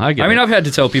 Yeah, I get I mean, it. I've had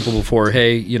to tell people before,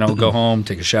 hey, you know, go home,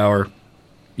 take a shower,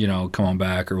 you know, come on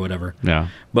back or whatever. Yeah.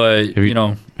 But you- you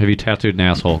know, Have you tattooed an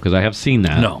asshole? Because I have seen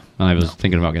that. No. And I was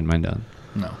thinking about getting mine done.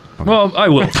 no. Well, I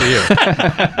will for you.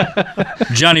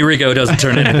 Johnny Rico doesn't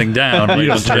turn anything down. You ladies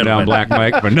don't and turn down gentlemen. Black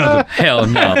Mike for nothing. Hell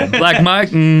no. Black Mike?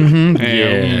 Mm-hmm.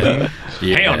 Hell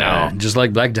Yeah. Hell no. Just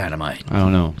like Black Dynamite. I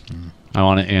don't know. I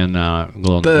want it in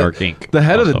glow in the dark ink. The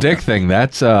head of the Also. dick thing.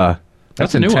 That's a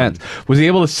new intense. one. Was he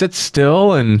able to sit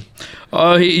still and?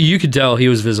 You could tell he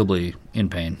was visibly in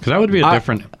pain. Because that would be a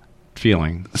different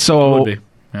feeling. So Would be.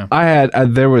 Yeah. I had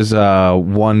there was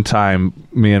one time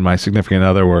me and my significant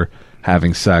other were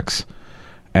having sex,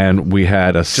 and we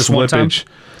had a Just one time? slippage.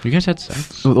 You guys had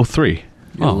sex? Well, three.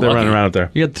 Oh, They're lucky. running around up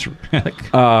there. You had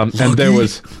And there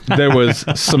was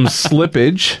some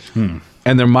slippage,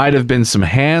 and there might have been some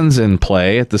hands in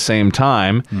play at the same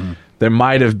time. There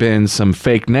might have been some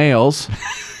fake nails,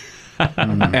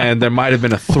 and there might have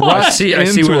been a thrust I see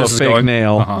into where a this is fake going.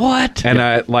 nail. What? And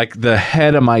I like the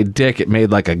head of my dick. It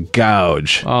made like a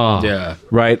gouge, Oh, Yeah.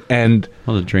 right? And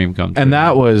well, the dream come true.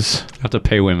 that was. I have to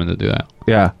pay women to do that.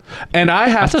 Yeah, and I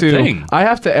have That's a to. thing. I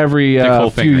have to every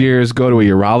hole few fingering. years go to a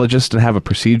urologist and have a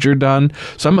procedure done.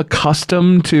 So I'm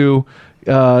accustomed to,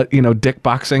 dick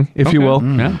boxing, if you will.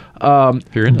 Yeah.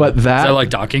 If you're into But that. that, Is that like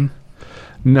docking?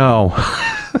 no,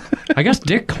 I guess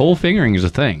dick hole fingering is a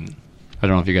thing. I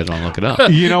don't know if you guys want to look it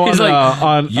up. You know, He's like,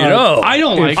 I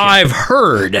don't like it. I've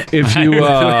heard. if you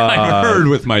I've heard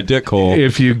with my dick hole.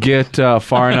 if you get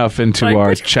far enough into Like, our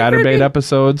which Chatterbait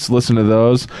episodes, listen to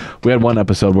those. We had one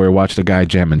episode where we watched a guy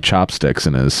jamming chopsticks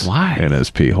in his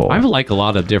pee hole. I like a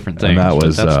lot of different things. that but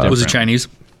was, that's was Was it different. Chinese?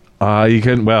 You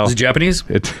couldn't. Well, Was it Japanese?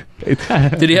 it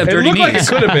Did he have it dirty looked like it knees?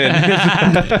 could have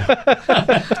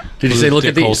been. Did he say, look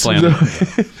at Dick hole these? slamming.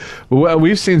 Well,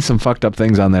 we've seen some fucked up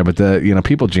things on there, but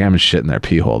people jamming shit in their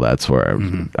pee hole. That's where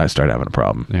I started having a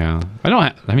problem. Yeah, I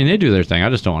don't. I mean, they do their thing. I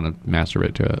just don't want to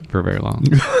masturbate to it for very long.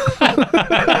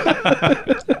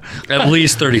 At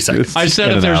least 30 seconds. I said In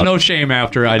if and there's out. no shame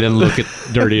after I didn't look at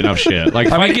dirty enough shit. Like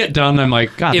if I get done, I'm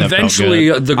like, God, that felt Eventually,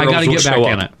 good. the I girls gotta will get back show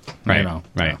in up, it. Right, you know.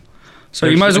 right. So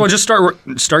you might as well just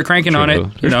start cranking on it. True.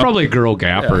 You There's know? probably a girl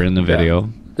gapper in the video.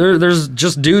 There's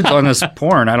just dudes on this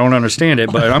porn. I don't understand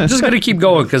it, but I'm just going to keep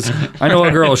going because I know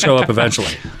a girl will show up eventually.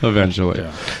 Eventually.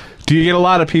 Do you get a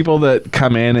lot of people that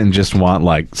come in and just want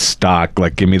like stock,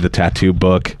 like give me the tattoo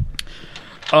book,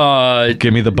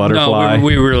 give me the butterfly? No,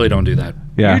 we really don't do that.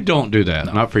 Yeah. You don't do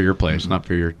that. Not for your place. Not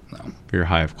for your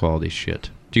high quality shit.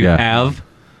 Do you Yeah. have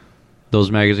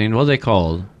those magazines? What are they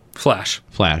called? Flash.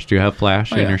 Flash. Do you have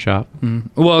Flash in yeah. your shop?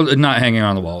 Well, not hanging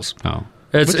on the walls. Oh,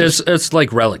 It's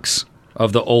like relics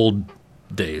of the old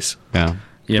days. yeah.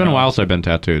 It's You been a know. while since I've been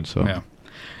tattooed. So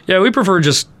Yeah, we prefer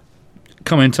just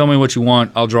come in, tell me what you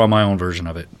want. I'll draw my own version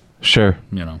of it. Sure.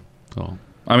 You know. Cool.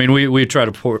 I mean, we try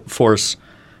to force,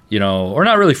 or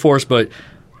not really force, but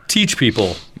teach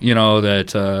people,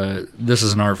 that this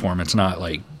is an art form. It's not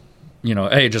like,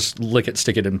 hey, just lick it,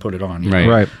 stick it, and put it on. you know? Right.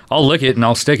 Right. I'll lick it and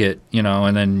I'll stick it,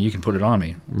 and then you can put it on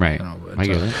me. Right. But, I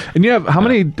get it. And you have how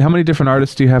many different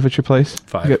artists do you have at your place?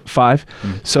 5. You got 5.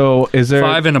 So is there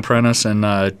 5 an apprentice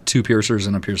and 2 piercers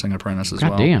and a piercing apprentice as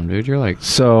God well. damn, dude, you're like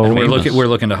So And famous. we're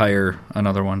looking to hire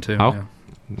another one too. How?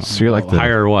 yeah. so you're like the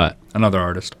hire what? Another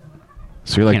artist.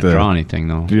 so you're like Can't the draw anything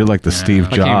though. you're like the Steve I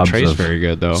can't even Jobs trace of very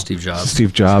good though. Steve Jobs.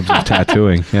 Steve Jobs of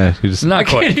tattooing. Yeah, you just Not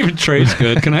quite. Can't even trace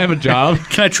good. Can I have a job?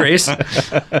 Can I trace?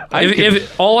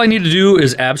 if all I need to do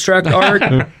is abstract art,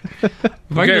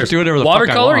 If I could just do whatever the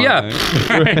watercolor, fuck I want.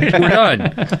 yeah, we're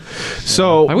done.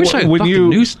 so I wish I when fucking you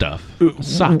knew stuff.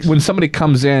 Sucks. when somebody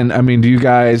comes in, I mean, do you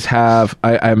guys have?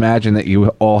 I imagine that you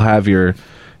all have your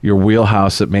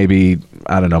wheelhouse that maybe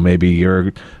I don't know. Maybe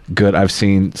you're good. I've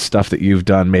seen stuff that you've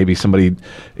done. Maybe somebody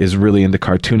is really into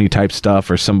cartoony type stuff,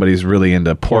 or somebody's really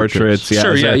into portraits.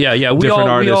 Sure, is there yeah. We different all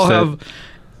artists that- have.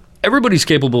 Everybody's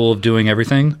capable of doing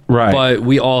everything, Right. But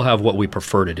we all have what we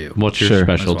prefer to do. What's your Sure.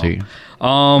 specialty?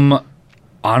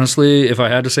 Honestly, if I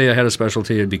had to say I had a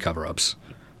specialty, it'd be cover-ups.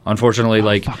 Unfortunately,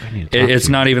 I need to talk it's to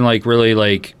you. not even like really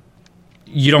like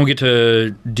you don't get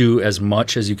to do as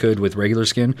much as you could with regular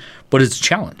skin, but it's a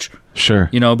challenge. Sure.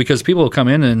 Because people will come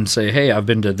in and say, hey, I've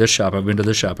been to this shop, I've been to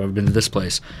this shop, I've been to this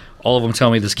place. All of them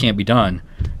tell me this can't be done.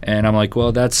 And I'm like,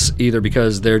 well, that's either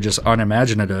because they're just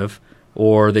unimaginative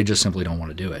or they just simply don't want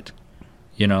to do it.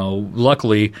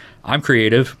 Luckily, I'm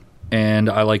creative and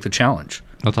I like the challenge.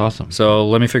 That's awesome. So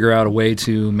let me figure out a way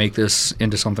to make this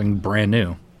into something brand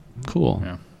new. Cool.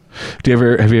 Yeah.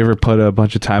 Have you ever put a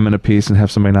bunch of time in a piece and have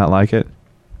somebody not like it?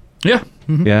 Yeah.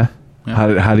 Yeah.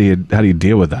 How do you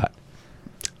deal with that?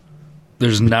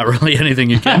 There's not really anything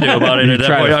you can do about it at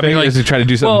that point. Is you try to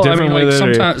do something different with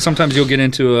it? or- sometimes you'll get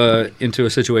into a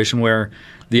situation where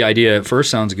the idea at first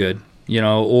sounds good,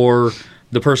 or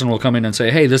the person will come in and say,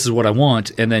 hey, this is what I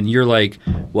want. And then you're like,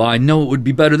 well, I know it would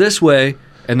be better this way.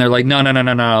 And they're like,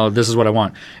 no, this is what I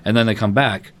want. And then they come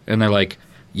back and they're like,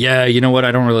 yeah, you know what?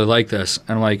 I don't really like this.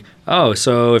 And I'm like, oh,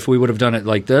 so if we would have done it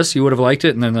like this, you would have liked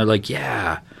it? And then they're like,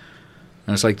 yeah.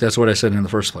 And it's like, that's what I said in the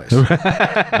first place.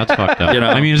 That's fucked up.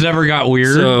 I mean, has it ever got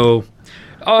weird? So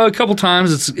a couple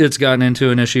times it's gotten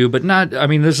into an issue, but not, I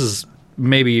mean, this is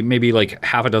maybe like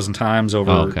half a dozen times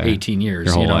over 18 years.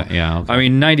 Your whole life, yeah. Okay. I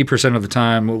mean, 90% of the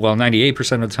time,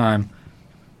 98% of the time,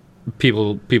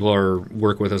 people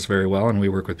work with us very well, and we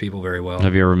work with people very well.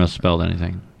 Have you ever misspelled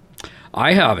anything?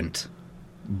 I haven't,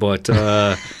 but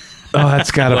Oh,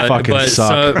 that's gotta fucking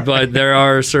suck. but there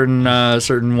are certain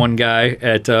one guy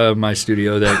at my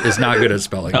studio that is not good at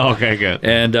spelling. Okay, good.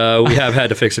 And we have had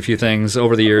to fix a few things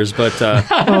over the years, but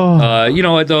you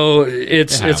know what though,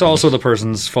 it's also the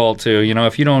person's fault too.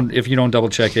 If you don't double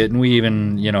check it, and we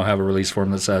even have a release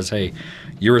form that says, hey,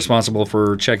 you're responsible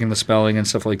for checking the spelling and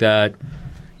stuff like that.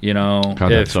 God,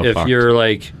 that's so if fucked. you're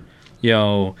like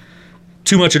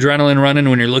too much adrenaline running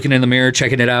when you're looking in the mirror,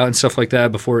 checking it out and stuff like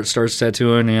that before it starts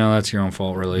tattooing, that's your own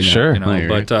fault, really. Sure. No, you're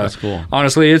but right. That's cool.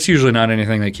 honestly, it's usually not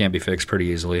anything that can't be fixed pretty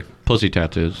easily. Pussy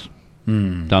tattoos.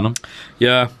 Done them?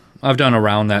 Yeah, I've done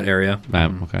around that area.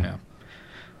 Okay. Yeah.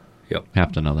 Yep.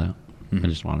 Have to know that. I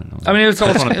just want to know. I mean, it's all,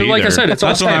 I just wanna be like I there. said, it's all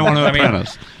That's what I want to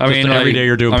apprentice. Every like, day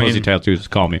you're doing I pussy mean, tattoos,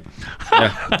 call me.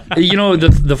 You know,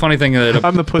 the funny thing that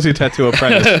I'm the pussy tattoo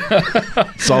apprentice.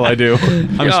 That's all I do.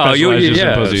 I'm specialized just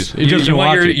in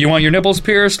pussies. You want your nipples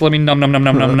pierced? Let me num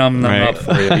Right. up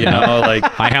for you. You know, like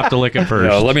I have to lick it first.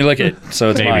 no, let me lick it. So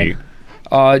it's Maybe.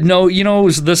 mine. No, you know,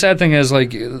 the sad thing is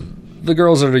like the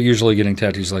girls that are usually getting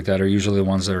tattoos like that are usually the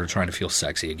ones that are trying to feel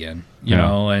sexy again. You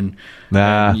know, and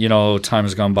you know, time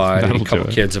has gone by. That'll A couple do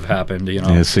it. kids have happened. You know,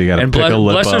 Yeah, so you gotta and pick a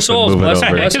lip bless up their and souls. move it Bless,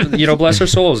 over. bless, you know, bless their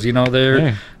souls. You know,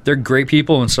 Hey. they're great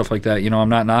people and stuff like that. You know, I'm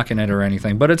not knocking it or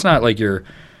anything, but it's not like you're,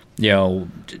 you know,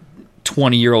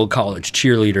 20-year-old college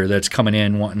cheerleader that's coming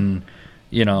in wanting,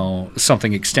 you know,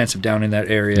 something extensive down in that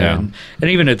area. Yeah. And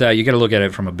even at that, you got to look at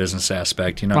it from a business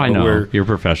aspect. You know, I but know. You're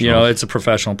professional. You know, it's a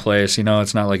professional place. You know,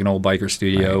 it's not like an old biker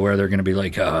studio where they're going to be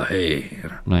like, oh, hey,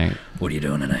 Like, what are you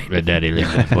doing tonight? Red Daddy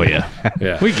listening for you.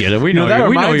 Yeah. We get it. We know. that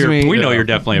We know reminds you're. me- We know you're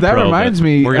definitely a that pro. reminds but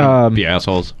me, We're gonna be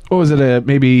assholes. What was it?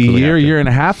 Maybe a we have to. year and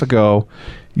a half ago,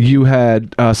 you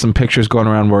had some pictures going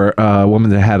around where a woman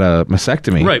that had a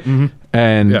mastectomy. Right. Mm-hmm.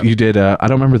 And Yeah. you did. I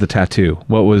don't remember the tattoo.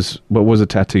 What was a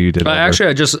tattoo you did? over? Actually,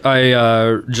 I just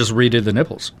redid the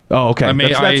nipples. Oh, okay. I mean,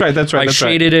 that's right. That's right. I That's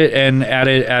right. shaded it and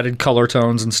added color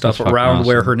tones and stuff That's fucking around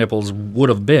where awesome. her nipples would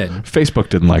have been. Facebook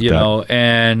didn't like You that. know,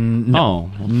 and Oh,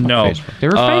 well, fuck no, Facebook. They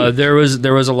were fake.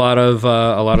 there was a lot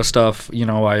of stuff. You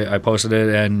know, I posted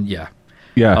it, and yeah.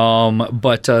 Yeah.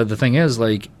 But the thing is,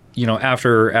 like, you know,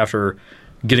 after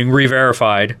getting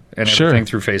re-verified and Sure. everything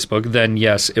through Facebook, then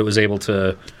yes, it was able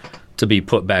to be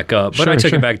put back up. But Sure, I took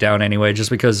sure. it back down anyway,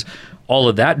 just because all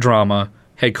of that drama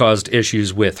had caused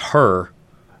issues with her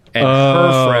and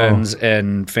her friends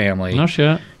and family. No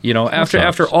shit. You know, after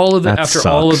sucks. all of the That after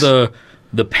all of sucks.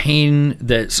 the pain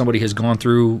that somebody has gone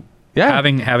through, Yeah.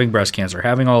 having breast cancer,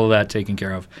 having all of that taken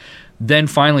care of, then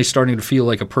finally starting to feel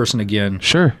like a person again.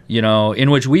 Sure. You know, in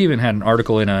which we even had an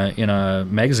article in a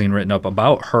magazine written up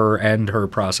about her and her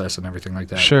process and everything like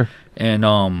that. Sure. And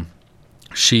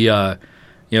she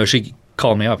you know, she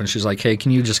called me up and she's like, "Hey,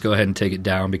 can you just go ahead and take it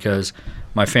down because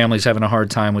my family's having a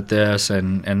hard time with this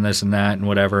and this and that and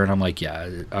whatever." And I'm like, "Yeah,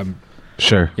 I'm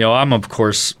Sure. you know, I'm of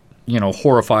course, you know,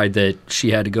 horrified that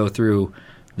she had to go through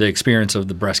the experience of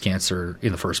the breast cancer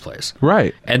in the first place."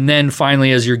 Right. And then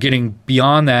finally, as you're getting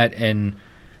beyond that and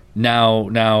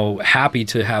now happy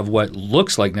to have what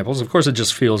looks like nipples, of course it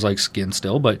just feels like skin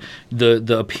still, but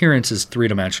the appearance is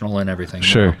three-dimensional and everything. you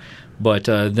Sure. know. But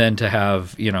then to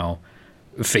have, you know,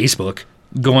 Facebook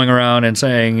going around and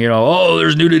saying, you know, oh,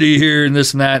 there's nudity here and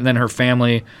this and that, and then her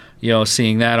family, you know,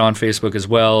 seeing that on Facebook as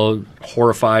well,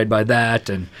 horrified by that,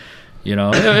 and you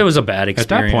know, it was a bad At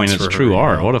experience. that point, it's for true her,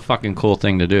 art. you know. What a fucking cool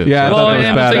thing to do. Yeah, I thought Well, that was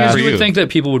and the thing badass. is, For you you. would think that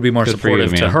people would be more Good for you,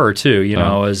 supportive to man. her too. You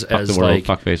know, as fuck the world, like,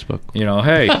 fuck Facebook. you know,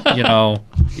 hey, you know,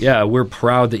 yeah, we're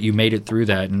proud that you made it through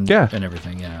that and Yeah. and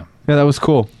everything. Yeah. Yeah, that was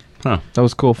cool. Huh. That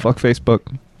was cool. Fuck Facebook.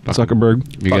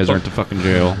 Zuckerberg. You guys aren't to fucking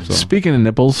jail. So. Speaking of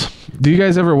nipples, do you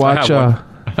guys ever watch? have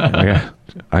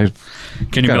I've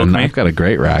Can you got milk me? I've got a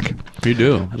great rack. You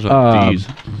do. These.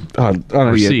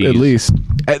 At C's. least.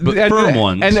 But firm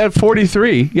ones. And at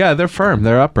 43, yeah, they're firm.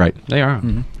 They're upright. They are.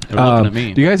 They're looking at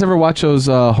me. Do you guys ever watch those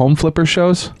home flipper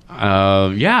shows?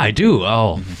 Yeah, I do.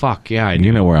 Oh, fuck yeah, I do.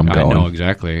 You know where I'm going. I know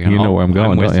exactly. You know where I'm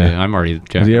going, with don't you. you? I'm already.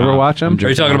 Do you ever watch them? Are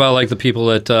you talking about like the people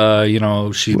that you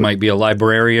know, she might be a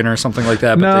librarian or something like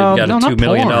that, but they've got No, a $2 not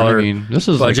million porn. I mean, this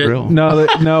is budget? like real. No,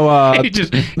 no. He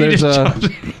just there's jumped.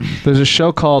 there's a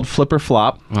show called Flipper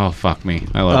Flop. Oh fuck me!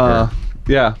 I love her.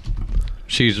 Yeah.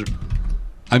 She's.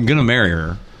 I'm gonna marry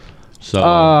her. So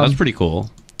that's pretty cool.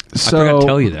 So I forgot to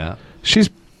tell you that. she's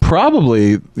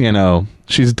probably, you know,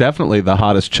 she's definitely the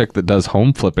hottest chick that does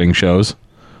home flipping shows.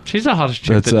 She's the hottest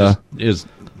chick That's, that just is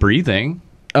breathing.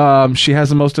 She has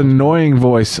the most annoying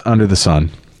voice under the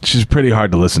sun. She's pretty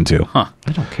hard to listen to. Huh.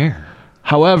 I don't care.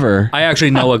 However, I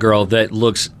actually know a girl that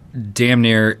looks damn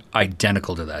near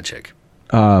identical to that chick.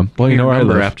 well, you know where I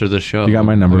Number live. after the show. You got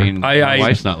my number. I mean, my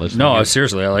wife's not listening. No, yet.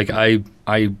 seriously,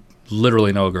 I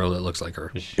literally know a girl that looks like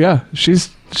her. Yeah, she's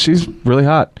really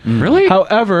hot. Really?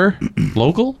 However,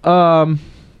 Local?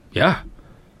 Yeah.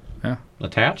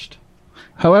 Attached?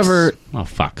 however, Oh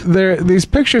fuck. these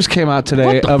pictures came out today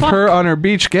What the of fuck? her on her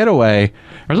beach getaway.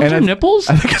 Are those And her I- nipples?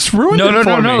 I think it's ruined it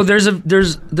for me.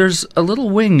 There's a little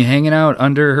wing hanging out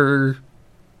under her.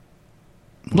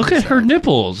 Look at her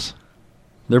nipples.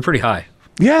 They're pretty high.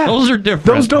 Yeah, Those are different.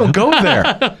 Those don't go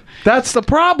there. That's the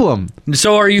problem.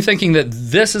 So are you thinking that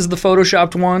this is the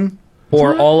photoshopped one,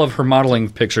 or all of her modeling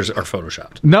pictures are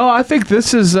photoshopped? No, I think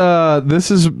this is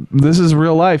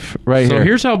real life right So here.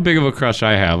 here's how big of a crush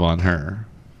I have on her.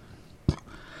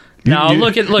 Now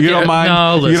look at you don't mind.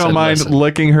 No, listen, you don't mind listen.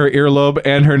 licking her earlobe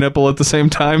and her nipple at the same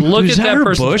time. Look Is at that that her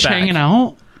person's bush back. hanging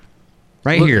out?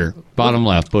 Right here, bottom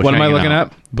left. Bush. What am I hanging looking out.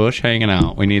 at? Bush hanging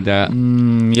out. We need that.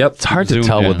 Yep. It's hard to Zoomed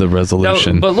tell in. with the No,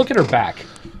 resolution. but look at her back.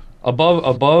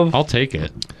 Above, I'll take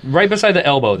it. right beside the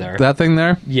elbow there. that thing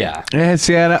there. Yeah. Yeah,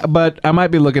 see, but I might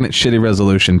be looking at shitty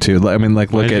resolution too. I mean,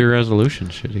 like, look Where's at your resolution?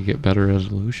 Should you get better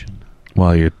resolution?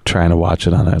 while you're trying to watch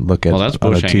it on a look at Well, that's on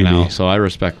a Bush hanging TV. out, so I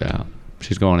respect that.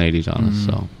 She's going 80s on us,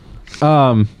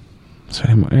 so So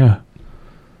anyway, yeah,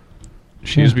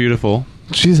 she's beautiful.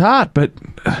 she's hot, but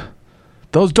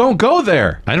those don't go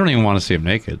there. I don't even want to see him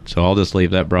naked, so I'll just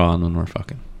leave that bra on when we're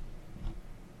fucking.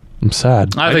 I'm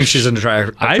sad. I think she's an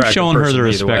attractive I've shown her the person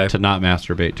either way. respect to not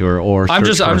masturbate to her or. I'm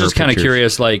search just for her kind of pictures.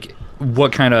 curious, like,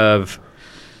 what kind of.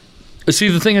 See,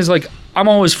 the thing is, like, I'm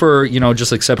always for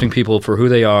just accepting people for who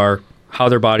they are, how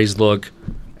their bodies look,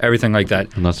 everything like that.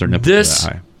 Unless their nipples This-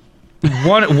 are that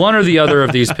high. One or the other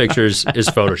of these pictures is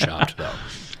photoshopped, though.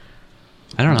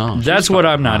 I don't know. That's She's what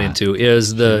fucking I'm not hot. into.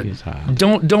 Is the She's hot.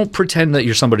 don't pretend that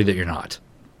you're somebody that you're not.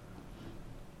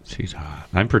 She's hot.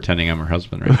 I'm pretending I'm her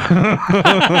husband right now.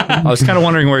 I was kind of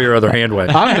wondering where your other hand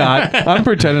went. I'm not. I'm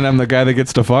pretending I'm the guy that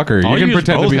gets to fuck her. I'll You can use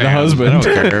pretend to both be the hands. husband. I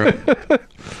don't care.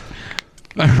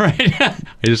 All right. I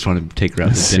just want to take her out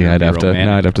to See, dinner. I'd and have be to. romantic.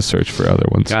 Now I'd have to search for other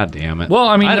ones. God damn it. Well,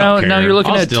 I mean, I don't now care. you're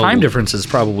looking I'll at still- time differences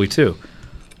probably too.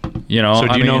 You know. So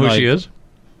do you know who she is?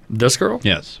 This girl?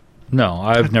 Yes. No,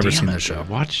 I've never Damn seen it, this show.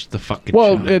 Watch the fucking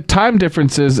Well, show. time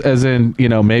differences, as in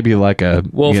maybe like a.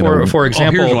 Well, for Oh,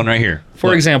 example, here's one right here. For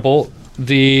Look. example,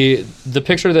 the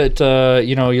picture that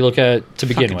you look at to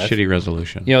begin Fucking with, shitty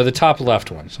resolution. the top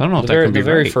left one. So I don't know if the that very, could be the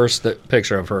very right. first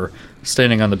picture of her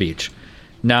standing on the beach.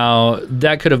 Now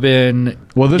that could have been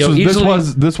Well, this easily-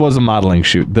 this was a modeling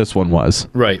shoot. This one was.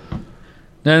 right.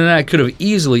 Then that could have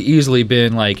easily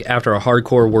been like after a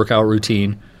hardcore workout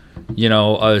routine,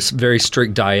 a very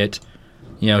strict diet.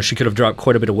 She could have dropped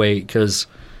quite a bit of weight because,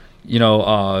 a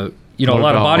lot of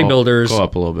bodybuilders Go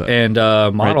up a little bit. and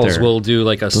models there. will do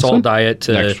like a one? salt diet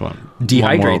to Next one. One more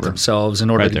dehydrate over. themselves in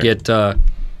order Right to there.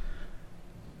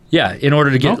 get, in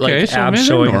order to get like so abs maybe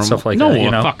showing normal. and stuff like no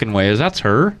that. fucking way. That's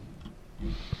her.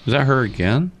 Is that her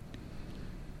again?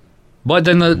 But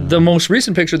then the most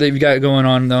recent picture that you've got going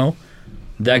on though,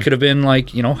 that could have been like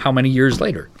how many years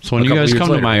later. So when A you couple guys years come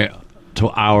later. to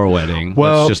our wedding,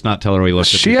 Well, let's just not tell her we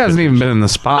looked at She these hasn't even pictures. been in the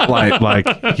spotlight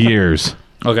like years.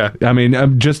 Okay. I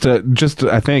mean, just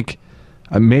I think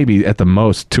maybe at the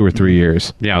most 2 or 3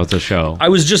 years. Yeah, with the show. I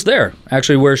was just there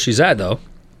actually where she's at though.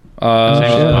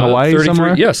 Hawaii 33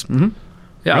 somewhere? Yes. Mm-hmm.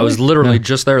 Yeah, I was literally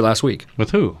just there last week. With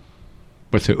who?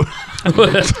 With who?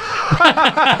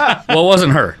 Well, it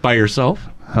wasn't her. By yourself?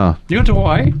 Huh. You went to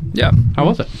Hawaii? Yeah. How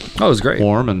was it? Oh, it was great.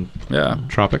 Warm and Yeah.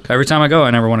 tropic? Every time I go,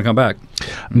 I never want to come back.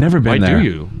 Never been Why there. do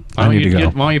you? I need to go.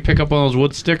 Why don't you pick up one of those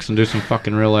wood sticks and do some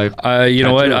fucking real life? You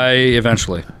know what? Tattoo.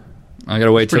 Eventually. I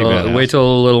gotta wait Pretty till badass. the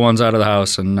little one's out of the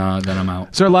house, and then I'm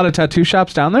out. Is there a lot of tattoo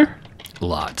shops down there?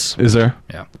 Lots. Is there?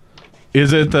 Yeah.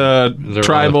 Is it the Is there a lot of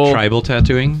tribal? tribal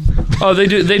tattooing? Oh, they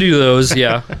do those.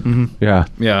 Yeah. Hmm. Yeah.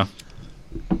 Yeah.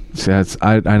 See,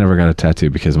 I never got a tattoo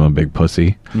because I'm a big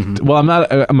pussy. Well, I'm not.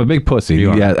 I'm a big pussy.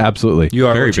 You are. Yeah, absolutely. You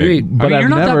are Very what you big. eat. But I mean, I've you're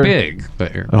not never- that big,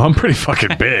 but you're. Oh, I'm pretty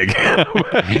fucking big,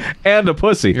 and a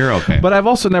pussy. You're okay. But I've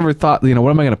also never thought, what am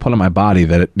I going to put on my body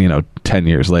that 10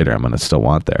 years later I'm going to still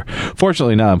want there.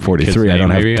 Fortunately, now I'm 43. Kid's I don't name,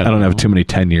 have maybe? I don't have too many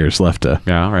 10 years left to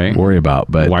Yeah, right. worry about.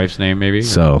 But Wife's name, maybe.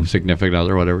 So- significant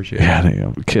other, whatever she is.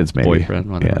 yeah, kids maybe. Boyfriend,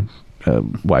 whatever. Yeah,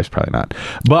 wife's probably not.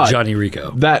 But Johnny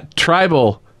Rico. that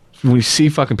tribal, when we see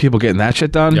fucking people getting that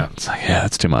shit done, Yeah. it's like, yeah,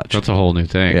 that's too much. That's a whole new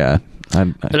thing. Yeah.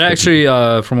 It actually,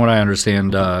 from what I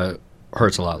understand,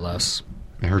 hurts a lot less.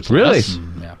 It hurts Really? less.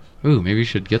 Yeah. Ooh, maybe you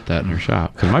should get that in your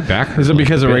shop because my back. Is it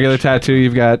because a regular tattoo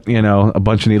you've got, a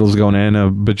bunch of needles going in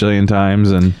a bajillion times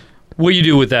and What you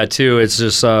do with that too, it's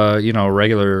just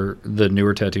the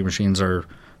newer tattoo machines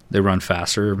they run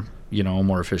faster,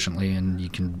 more efficiently, and you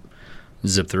can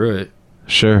zip through it.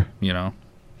 sure.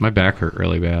 My back hurt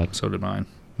really bad. So did mine.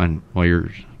 Well,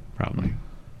 yours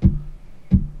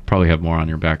probably have more on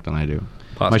your back than I do.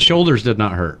 Possibly. My shoulders did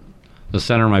not hurt. The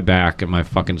center of my back and my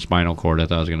fucking spinal cord, I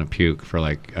thought I was gonna puke for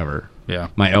like ever. Yeah.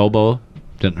 My elbow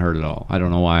didn't hurt at all. I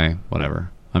don't know why. Whatever.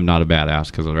 I'm not a badass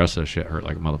because the rest of the shit hurt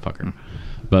like a motherfucker.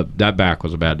 But that back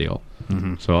was a bad deal.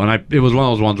 Mm-hmm. So, and it was one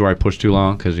of those ones where I pushed too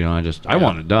long because I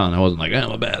wanted it done. I wasn't like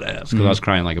I'm a badass because I was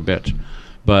crying like a bitch.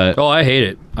 But Oh, I hate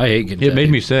it. I hate getting it made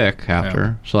tattooed. me sick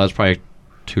after. So that's probably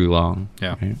too long.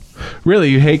 Yeah. Right? Really,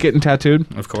 you hate getting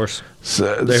tattooed? Of course.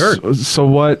 So, They hurt. So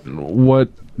what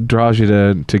draws you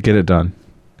to get it done?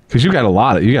 Because you got a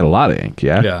lot of ink,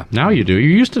 yeah. Yeah. Now you do. You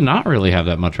used to not really have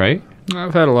that much, right?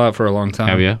 I've had a lot for a long time.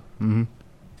 Have you? Mm-hmm.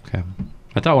 Okay.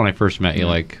 I thought when I first met you,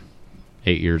 like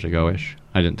 8 years ago-ish,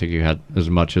 I didn't think you had as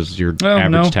much as your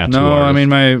average tattoo No, artist. I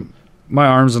mean, my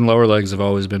arms and lower legs have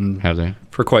always been... Have they?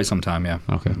 For quite some time, yeah.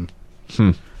 Okay.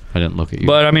 I didn't look at you.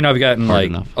 But, I mean, I've gotten, hard like,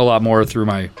 enough. a lot more through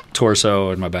my torso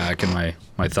and my back and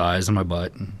my thighs and my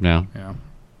butt. Yeah. Yeah.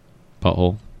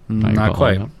 Butthole? Not your Not butthole,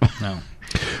 quite. yeah. No.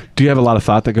 Do you have a lot of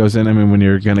thought that goes in? I mean, when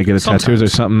you're going to get a tattoo, is there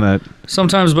something that...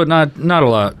 Sometimes, but not a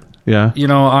lot. Yeah? You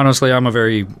know, honestly,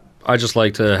 I just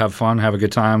like to have fun, have a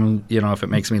good time. You know, if it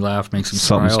makes me laugh, makes me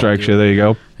Something smile. strikes you, there you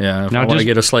go. Yeah, if Now I want to just-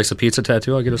 get a slice of pizza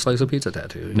tattoo, I'll get a slice of pizza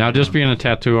tattoo. Now, just being a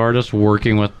tattoo artist,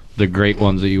 working with the great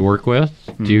ones that you work with,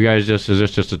 do you guys is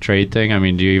this just a trade thing? I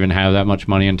mean, do you even have that much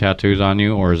money in tattoos on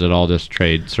you, or is it all just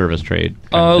service trade?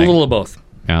 kind A of thing? little of both.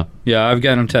 Yeah. Yeah, I've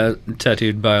gotten them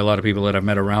tattooed by a lot of people that I've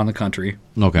met around the country.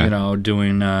 Okay. You know,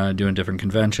 doing different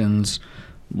conventions,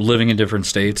 living in different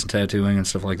states and tattooing and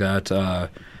stuff like that.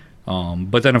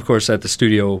 But then, of course, at the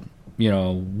studio, you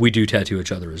know, we do tattoo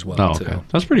each other as well, Oh, too. okay.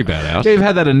 That's pretty badass. Yeah, you've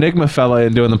had that Enigma fella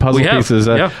in doing the puzzle We have. pieces.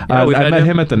 Yeah. Yeah, we've I had met him.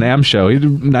 him at the NAMM show. He's a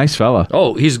nice fella.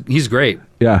 Oh, he's great.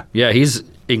 Yeah. Yeah, he's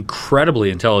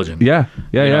incredibly intelligent. Yeah.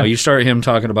 Yeah, You know, yeah. you start him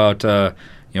talking about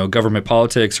government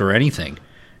politics or anything,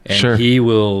 and Sure. he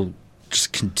will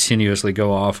just continuously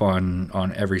go off on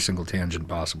every single tangent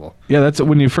possible. Yeah, that's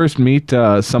when you first meet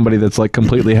somebody that's like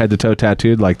completely head to toe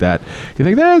tattooed like that. You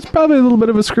think that's probably a little bit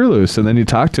of a screw loose, and then you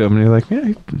talk to him and you're like, yeah,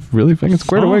 he's really fucking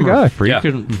squared away guy.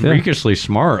 Freakishly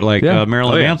smart. Like Yeah.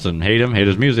 Marilyn Oh, yeah. Manson. Hate him, hate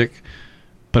his music.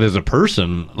 But as a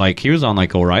person, like he was on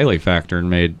like O'Reilly Factor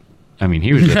and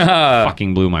he was just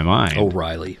fucking blew my mind.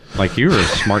 O'Reilly. Like you were a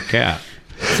smart cat.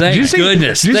 Thank you see-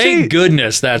 goodness. did you see- Thank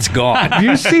goodness that's gone. Do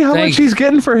you see how much he's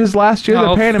getting for his last year?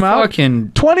 They're paying him out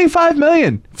 $25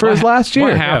 million for his last year.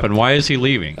 What happened? Why is he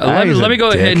leaving? Let he's a me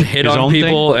go dick. ahead and hit His on own thing?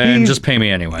 people and He- just pay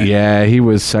me anyway. Yeah, he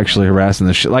was sexually harassing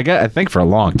the shit. Like I think for a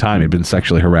long time he'd been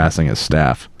sexually harassing his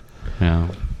staff. Yeah.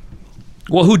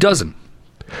 Well, who doesn't?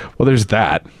 Well, there's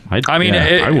that. I mean,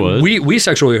 I would. We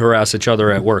sexually harass each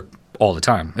other at work all the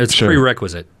time. It's Sure.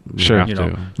 prerequisite. Sure. have You know,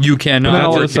 to. you But then cannot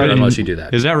all of a work here sudden- unless you do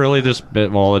that. Is that really this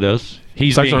bit all it is?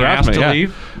 He's Sexual being asked harassment, to yeah.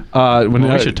 leave? When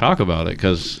Well, we should talk about it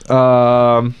because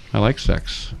I like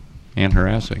sex and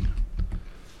harassing.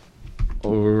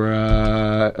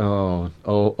 right.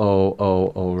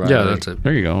 O'Reilly. Yeah, that's it.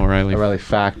 There you go, O'Reilly. O'Reilly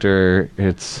Factor.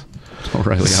 It's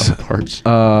O'Reilly Auto Parts.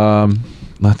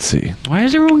 let's see. Why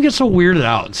does everyone get so weirded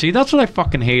out? See, that's what I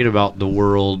fucking hate about the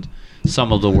world.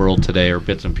 Some of the world today, or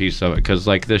bits and pieces of it, because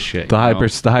like this shit. The you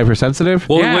know? hypersensitive.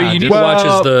 Well, Yeah, what you need just- to watch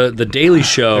is the Daily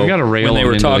Show I've got to rail when they them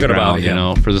were into the talking ground, about you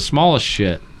know, for the smallest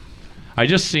shit. I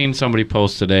just seen somebody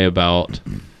post today about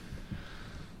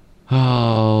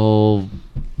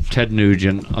Ted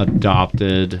Nugent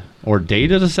adopted or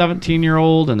dated a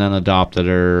 17-year-old and then adopted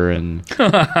her, and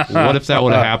what if that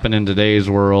would have happened in today's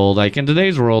world? Like in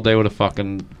today's world, they would have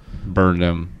fucking burned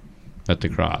him at the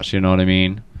cross. You know what I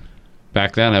mean?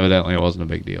 Back then, evidently, it wasn't a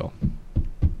big deal.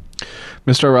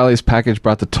 Mr. O'Reilly's package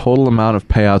brought the total amount of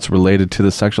payouts related to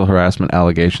the sexual harassment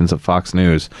allegations at Fox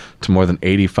News to more than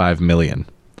 $85 million.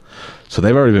 So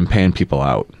they've already been paying people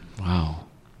out. Wow.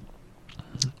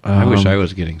 I wish I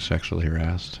was getting sexually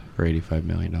harassed for $85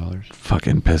 million.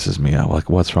 Fucking pisses me out. Like,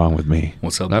 what's wrong with me?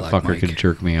 What's up, That Black fucker Mike? could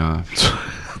jerk me off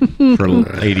for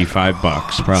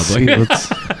 $85 probably. See,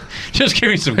 let's- Just give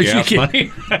me some You gas can-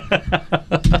 money.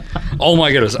 Oh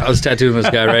my goodness! I was tattooing this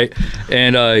guy, right?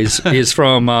 And he's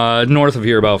from north of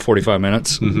here, about 45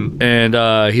 minutes. Mm-hmm.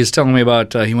 And he's telling me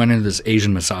about he went into this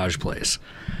Asian massage place,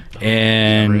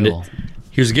 and Real.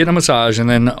 he was getting a massage, and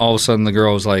then all of a sudden the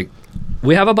girl was like,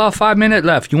 "We have about 5 minutes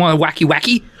left. You want a wacky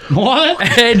wacky?" What?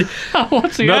 And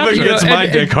What's the Nothing answer? gets my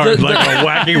dick hard like a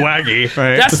wacky.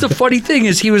 Right? that's the funny thing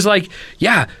is he was like,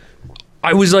 "Yeah."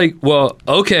 I was like, "Well,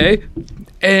 okay."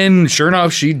 And sure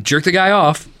enough, she jerked the guy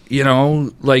off. You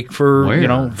know, like for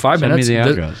Where? 5 Send me minutes. the Th-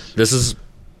 address. This is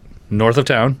north of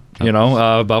town. You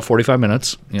know, about 45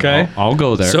 minutes. you know. I'll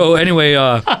go there. So anyway,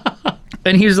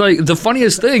 and he's like, the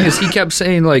funniest thing is he kept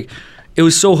saying like, it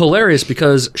was so hilarious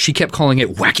because she kept calling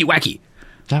it wacky wacky.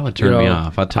 that would turn You me know?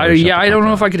 off. I'll tell her, shut the I don't fuck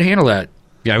know up. if I could handle that.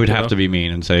 Yeah, I would have to be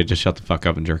mean and say, just shut the fuck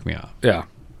up and jerk me off. Yeah.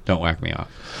 Don't whack me off.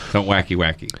 Don't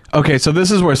wacky. Okay, so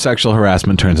this is where sexual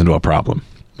harassment turns into a problem.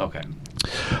 Okay.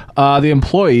 The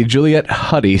employee, Juliet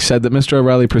Huddy, said that Mr.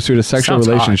 O'Reilly pursued a sexual Sounds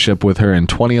relationship with her in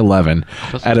 2011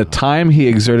 at a time he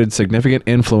exerted significant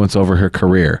influence over her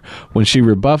career. When she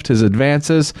rebuffed his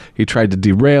advances, he tried to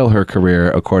derail her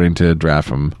career, according to a draft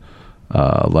from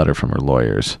letter from her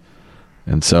lawyers.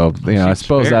 And so, I Seems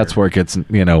suppose fair. that's where it gets,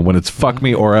 when it's fuck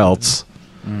me or else.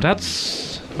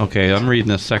 That's okay. I'm reading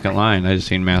the second line. I just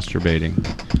seen masturbating.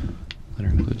 Letter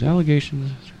includes includes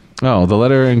allegations. Oh, the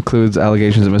letter includes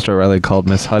allegations that Mr. O'Reilly called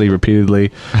Miss Huddy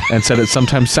repeatedly and said it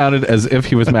sometimes sounded as if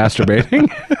he was masturbating.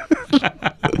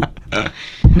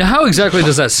 Now, how exactly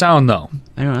does that sound, though?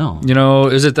 I don't know. You know,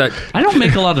 is it that... I don't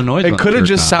make a lot of noise. It when could I have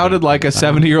jerk just off. sounded like a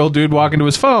 70-year-old dude walking to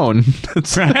his phone.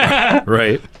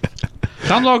 Right.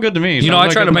 Sounds all good to me. You know, I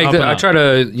Sounds try like to an make up the, and I up. try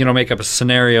to, you know, make up a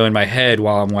scenario in my head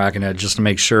while I'm whacking it just to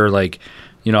make sure, like,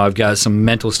 you know, I've got some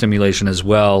mental stimulation as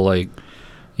well. Like,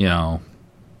 you know,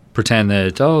 pretend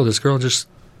that, oh, this girl just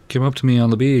came up to me on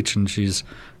the beach and she's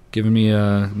giving me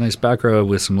a nice back rub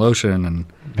with some lotion, and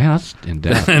Man, that's in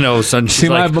depth. and all of a sudden she's See,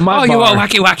 like, my oh, you bar-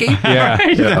 want wacky? Yeah.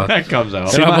 Yeah. that comes out.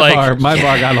 See, And I'm like, my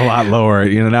bar got a lot lower.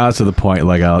 You know, now it's to the point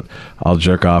like I'll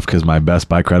jerk off because my Best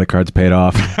Buy credit card's paid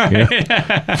off. You know?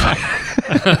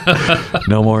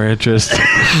 No more interest.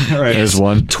 There's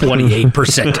one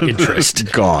 28%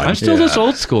 interest. gone. I'm still this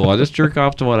old school. I just jerk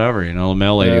off to whatever. You know, the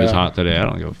mail lady was hot today. I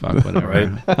don't give a fuck. Whatever. Right.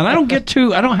 And I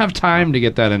don't have time to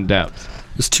get that in depth.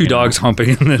 There's two dogs humping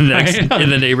in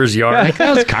the neighbor's yard.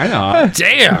 That was kind of hot.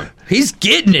 Damn, he's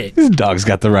getting it. This dog's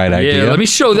got the right idea. Yeah, let me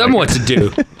show them what to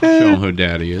do. Show him who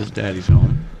daddy is. Daddy's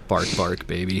home. Bark, bark,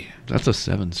 baby. That's a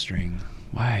 7-string.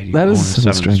 Why do you That own is a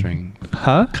a 7 7-string. string?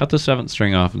 Huh? Cut the 7th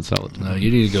string off and sell it to No, me. you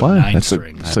need to go What? 9 That's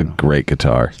strings. That's a great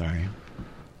guitar. Sorry.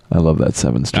 I love that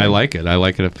 7 string. I like it. I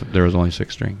like it if there was only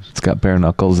 6 strings. It's got bare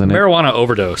knuckles in it. Marijuana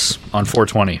overdose on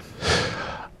 420.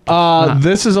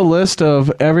 This is a list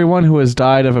of everyone who has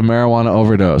died of a marijuana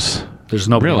overdose. There's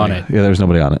nobody Really? on it. Yeah, there's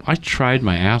nobody on it. I tried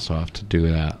my ass off to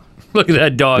do that. Look at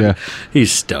that dog. Yeah.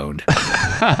 He's stoned.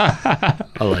 I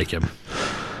like him.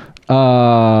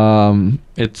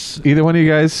 It's. Either one of you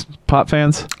guys pot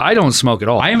fans? I don't smoke at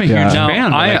all. I am a Yeah. huge Now,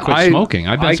 fan, but I quit smoking.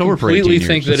 I've been sober for 18 years. I completely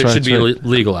think that it That's should be right.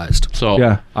 legalized. So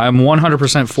Yeah. I'm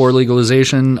 100% for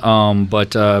legalization,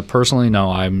 but personally,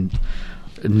 no, I'm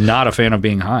not a fan of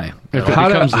being high. if it How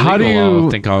do- becomes how do legal, you-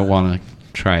 I think I want to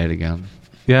try it again.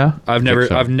 Yeah. I've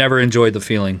so. never enjoyed the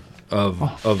feeling of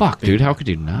Fuck, dude, how could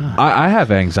you not? I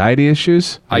have anxiety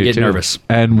issues. I do get too. nervous.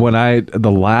 And when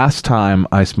the last time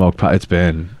I smoked pot, it's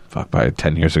been, probably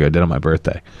 10 years ago, I did it on my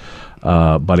birthday.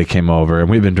 Buddy came over, and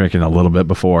we'd been drinking a little bit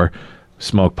before,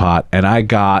 smoked pot, and I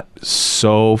got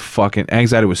so fucking,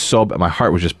 anxiety was so bad, my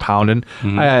heart was just pounding.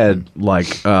 I had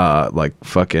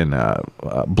fucking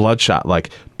bloodshot, like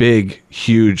big,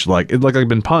 huge, like, it looked like I'd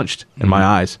been punched in my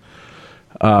eyes.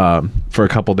 For a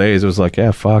couple days, it was like,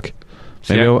 yeah, fuck.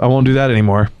 Maybe See, I won't do that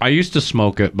anymore. I used to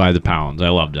smoke it by the pounds. I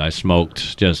loved it. I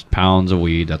smoked just pounds of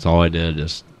weed. That's all I did,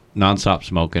 just nonstop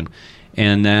smoking.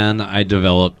 And then I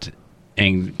developed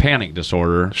panic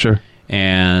disorder. Sure.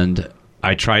 And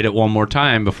I tried it one more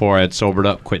time before I had sobered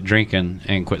up, quit drinking,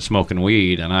 and quit smoking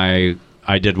weed. And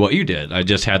I did what you did. I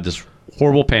just had this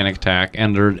horrible panic attack,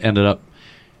 ended up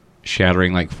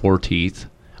shattering like 4 teeth.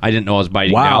 I didn't know I was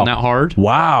biting Wow. down that hard.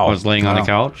 Wow. I was laying on the Wow.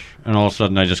 couch, and all of a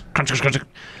sudden I just crunch.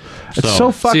 It's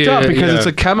so fucked See, up because yeah. it's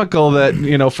a chemical that,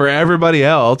 for everybody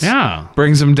else Yeah.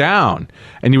 brings them down.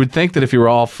 And you would think that if you were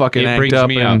all fucking It amped brings up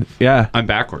me and up. yeah. I'm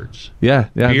backwards. Yeah,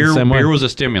 Beer, the same way. beer was a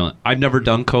stimulant. I've never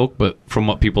done coke, but from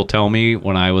what people tell me,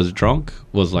 when I was drunk,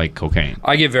 was like cocaine.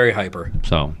 I get very hyper.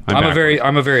 So I'm a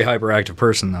backwards. very hyperactive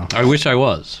person, though. I wish I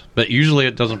was, but usually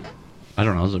it doesn't. I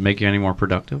don't know. Does it make you any more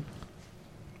productive,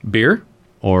 Beer?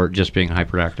 or just being a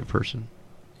hyperactive person?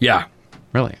 Yeah.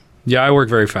 Really? Yeah, I work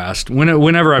very fast.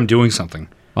 Whenever I'm doing something.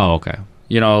 Oh, okay.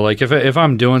 Like if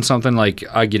I'm doing something, like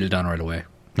I get it done right away.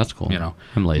 That's cool.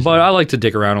 I'm lazy. But I like to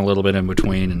dick around a little bit in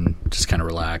between and just kind of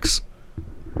relax.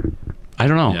 I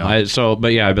don't know. Yeah.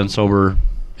 But yeah, I've been sober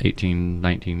 18,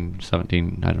 19,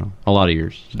 17, I don't know. A lot of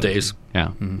years. Days.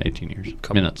 Yeah, 18 years.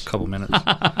 Minutes. Couple minutes.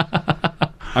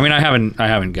 I mean, I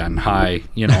haven't gotten high,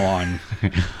 on.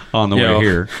 On the You way know.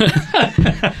 here.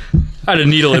 I had a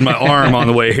needle in my arm on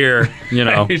the way here, You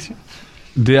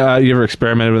ever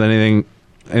experimented with anything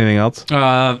else?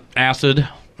 Acid.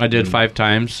 I did 5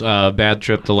 times. Bad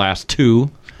trip the last 2.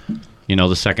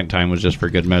 The second time was just for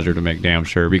good measure to make damn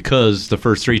sure, because the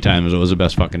first 3 times it was the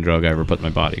best fucking drug I ever put in my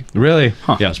body. Really?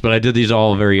 Yes, but I did these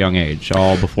all at a very young age,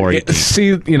 all before 18.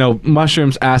 See,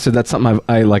 mushrooms, acid, that's something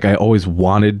I always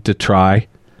wanted to try.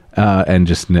 And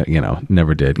just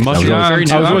never did. 'Cause Mushrooms I are was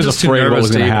very always, I was just too afraid what nervous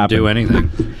was to going to even happen. do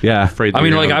anything. Yeah. Afraid that I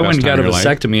mean, you're like gonna I have went the and got a best time of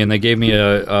your life. vasectomy, and they gave me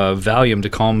a Valium to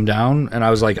calm down, and I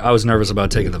was nervous about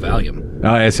taking the Valium.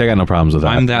 Oh, yeah, see, I got no problems with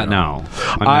that. I'm that now.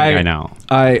 I'm that guy now.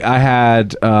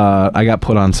 I got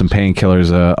put on some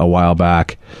painkillers a while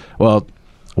back. Well,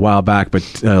 a while back,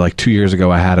 but like 2 years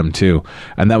ago I had them too,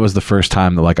 and that was the first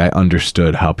time that I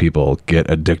understood how people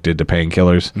get addicted to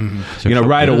painkillers. So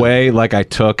Right good. away, I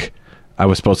took I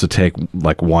was supposed to take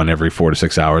like one every 4 to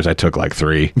 6 hours. I took like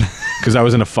 3 because I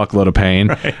was in a fuckload of pain.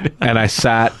 Right. And I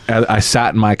sat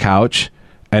in my couch,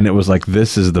 and it was like,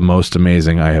 this is the most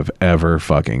amazing I have ever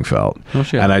fucking felt. Oh,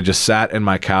 shit. And I just sat in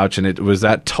my couch, and it was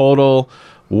that total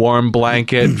warm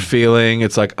blanket feeling.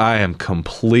 It's like I am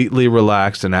completely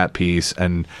relaxed and at peace,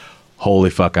 and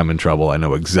holy fuck, I'm in trouble. I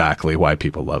know exactly why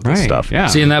people love this stuff. Yeah.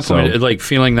 Seeing that point, like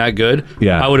feeling that good,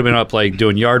 Yeah. I would have been up like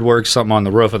doing yard work, something on the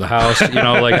roof of the house. You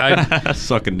know, like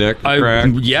Sucking dick. Crack.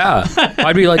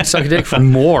 I'd be like sucking dick for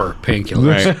more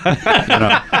painkillers. Right. You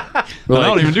know, I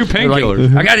don't even do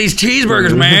painkillers. I got these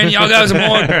cheeseburgers, man. Y'all got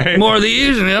some more of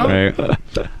these, you know?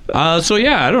 Right. So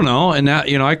yeah, I don't know, and that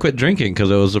I quit drinking because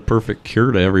it was a perfect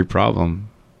cure to every problem.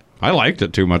 I liked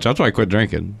it too much. That's why I quit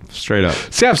drinking. Straight up.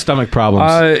 See, I have stomach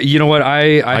problems. You know what?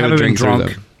 I haven't been drink through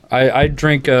drunk. I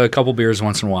drink a couple beers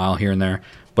once in a while here and there,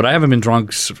 but I haven't been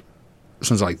drunk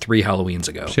since like 3 Halloweens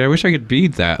ago. See, I wish I could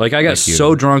beat that. Like I got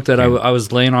so drunk that I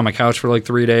was laying on my couch for like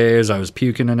 3 days. I was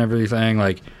puking and everything.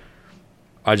 Like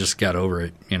I just got over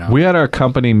it. You know. We had our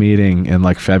company meeting in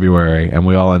like February, and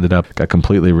we all got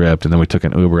completely ripped, and then we took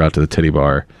an Uber out to the titty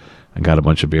bar and got a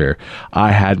bunch of beer.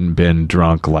 I hadn't been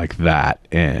drunk like that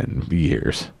in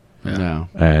years. Yeah.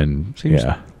 And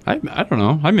I don't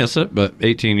know. I miss it, but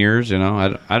 18 years,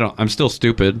 I don't. I'm still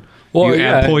stupid. Well, you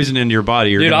add poison into your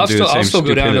body, you're dude, going to do the same I'll still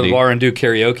go down to the stupidity. bar and do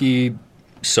karaoke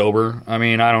sober. I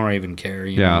mean, I don't even care.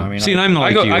 You know? I mean, See, and I'm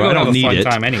like I you. go I to don't have a need fun it.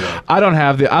 time anyway. I don't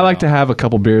have the. I like to have a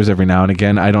couple beers every now and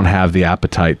again. I don't have the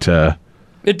appetite to.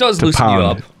 It does loosen you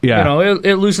pound. up. Yeah. You know,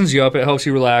 it loosens you up. It helps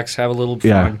you relax, have a little fun.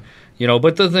 Yeah. You know,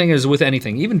 but the thing is with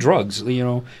anything, even drugs, you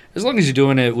know, as long as you're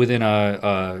doing it within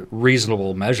a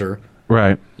reasonable measure,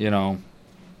 Right. you know,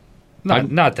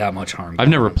 not that much harm. I've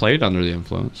never played under the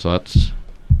influence, so that's.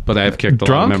 But I've kicked a lot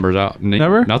Drunk? of members out.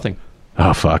 Never? Nothing.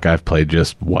 Oh fuck! I've played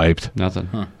just wiped. Nothing.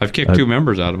 I've kicked 2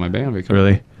 members out of my band because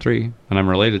Really? 3, and I'm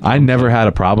related to I them. never had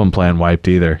a problem playing wiped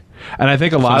either. And I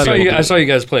think a lot of it. I saw you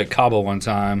guys play at Cabo one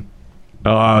time.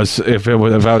 Oh, if I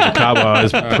was at Cabo, I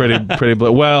was pretty.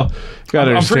 Well, you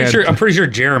gotta I'm understand. pretty sure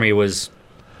Jeremy was.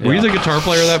 Were you the guitar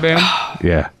player of that band?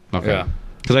 Yeah. Okay. Yeah.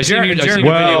 Because I seen a Jeremy-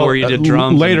 video where you did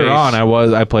drums. Later and bass.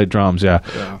 on, I played drums.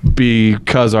 Yeah.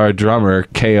 Because our drummer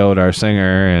KO'd our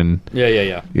singer, and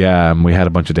Yeah. and we had a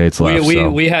bunch of dates left.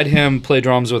 We had him play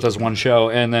drums with us one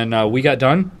show, and then we got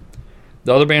done.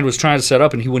 The other band was trying to set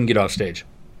up, and he wouldn't get off stage.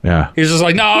 Yeah. He was just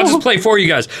like, "No, I'll just play for you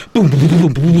guys." Boom, boom, boom,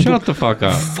 boom, boom, boom. Shut the fuck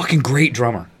up. Fucking great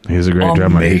drummer. He's a great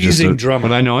drummer. He's just Amazing a, drummer.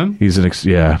 Would I know him? He's an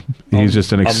he's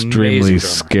just an Amazing extremely drummer.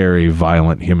 scary,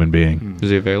 violent human being. Is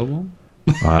he available?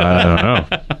 I don't know.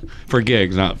 For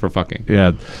gigs, not for fucking.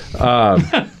 Yeah.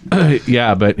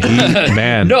 Yeah, but he,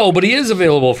 man. No, but he is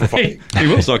available for fucking. He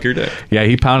will suck your dick. Yeah,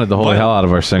 he pounded the holy hell out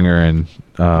of our singer, and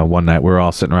one night we were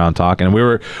all sitting around talking, and we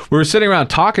were sitting around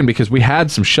talking because we had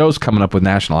some shows coming up with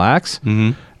national acts,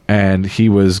 and he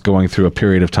was going through a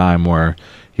period of time where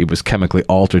he was chemically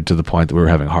altered to the point that we were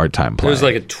having a hard time It playing. was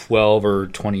like a 12 or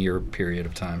 20 year period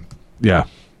of time. yeah.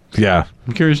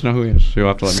 I'm curious to know who he is. You'll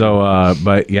have to let me know. So,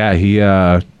 but yeah, he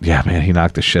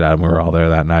knocked the shit out of him. We were all there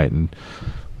that night, and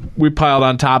we piled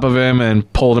on top of him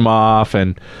and pulled him off,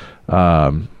 and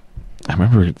I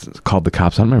remember it called the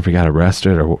cops. I don't remember if he got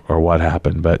arrested or what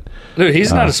happened, but Dude,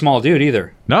 he's not a small dude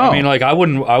either. No. I mean, like I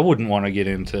wouldn't want to get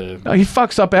into no, he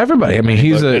fucks up everybody. I mean,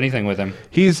 he's anything with him.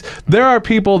 there are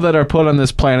people that are put on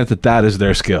this planet that is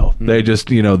their skill. They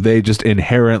just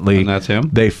inherently, And that's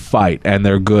him? They fight and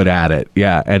they're good at it.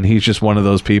 Yeah, and he's just one of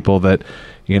those people that,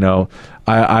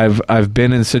 I've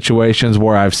been in situations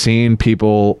where I've seen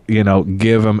people,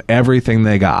 give him everything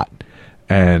they got,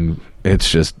 and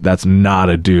it's just that's not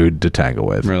a dude to tangle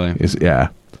with. Really? Yeah.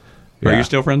 Are you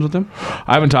still friends with him?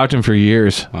 I haven't talked to him for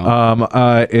years. Wow.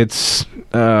 It's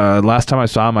last time I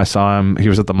saw him. He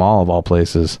was at the mall of all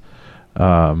places. We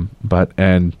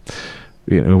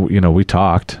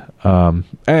talked. My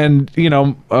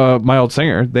old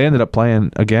singer, they ended up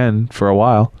playing again for a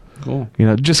while. Cool.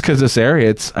 Just because this area,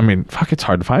 it's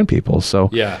hard to find people. So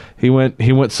Yeah. he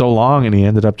went so long, and he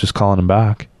ended up just calling him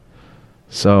back.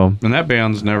 So And that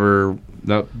band's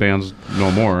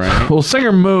no more, right? well,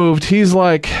 singer moved. He's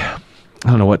like, I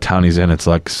don't know what town he's in. It's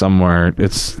like somewhere.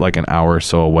 It's like an hour or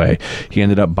so away. He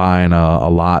ended up buying a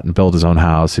lot and built his own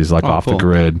house. He's like off cool. the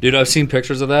grid. Dude, I've seen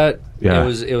pictures of that. Yeah.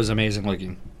 It was amazing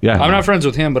looking. Yeah, I'm not friends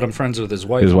with him, but I'm friends with his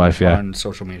wife. His wife, yeah. On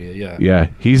social media, yeah. Yeah,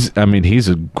 he's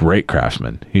a great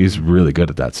craftsman. He's really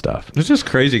good at that stuff. It's just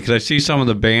crazy because I see some of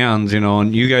the bands,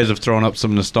 and you guys have thrown up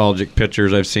some nostalgic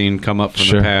pictures I've seen come up from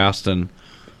Sure. the past, and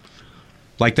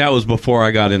like that was before I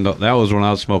got into. That was when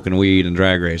I was smoking weed and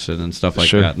drag racing and stuff like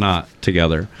Sure. that. Not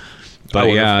together, But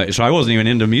yeah, so I wasn't even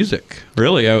into music,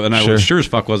 really. And I Sure. was sure as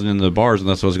fuck wasn't into the bars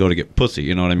unless I was going to get pussy,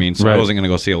 you know what I mean? So I Right. wasn't going to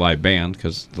go see a live band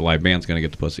because the live band's going to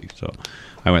get the pussy. So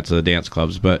I went to the dance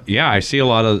clubs. But yeah, I see a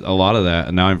lot of that,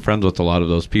 and now I'm friends with a lot of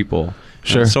those people. And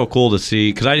Sure. it's so cool to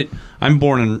see, because I'm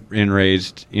born and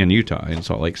raised in Utah, in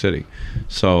Salt Lake City.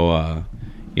 So,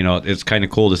 you know, it's kind of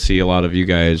cool to see a lot of you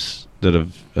guys that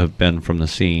have been from the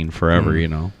scene forever, you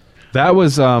know. That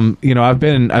was, you know, I've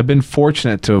been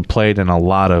fortunate to have played in a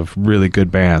lot of really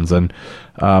good bands, and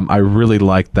I really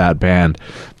liked that band.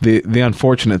 The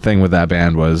unfortunate thing with that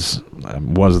band was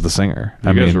the singer.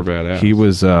 You guys were badass. He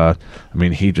was,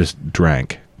 he just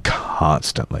drank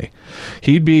constantly.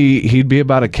 He'd be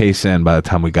about a case in by the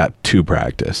time we got to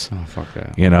practice. Oh, fuck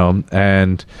that. You know,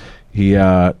 and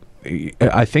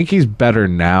I think he's better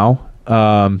now.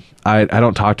 I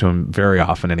don't talk to him very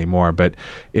often anymore, but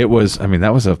that was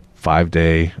a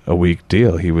 5-day-a-week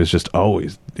deal. He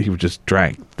just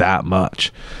drank that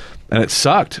much, and it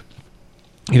sucked.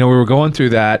 You know, we were going through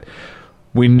that.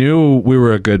 We knew we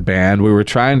were a good band. We were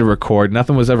trying to record.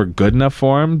 Nothing was ever good enough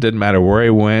for him. Didn't matter where he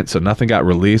went, so nothing got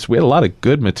released. We had a lot of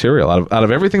good material out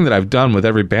of everything that I've done with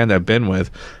every band I've been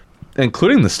with,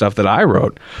 including the stuff that I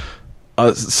wrote.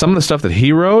 Some of the stuff that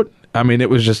he wrote, I mean, it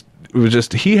was just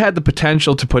he had the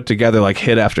potential to put together like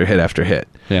hit after hit after hit.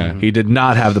 Yeah. He did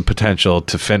not have the potential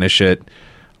to finish it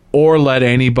or let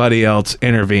anybody else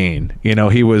intervene. You know,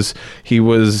 he was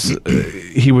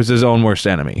his own worst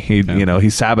enemy. He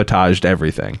sabotaged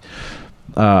everything.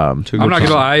 I'm not gonna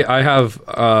lie. I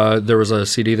have. There was a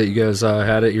CD that you guys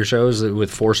had at your shows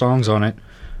with 4 songs on it,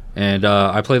 and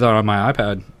I play that on my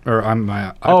iPad or on my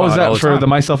iPod. Oh, is all that for time. the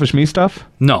My Selfish Me stuff?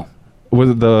 No.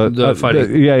 With the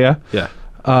fighting. yeah. Yeah.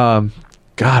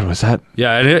 God, was that?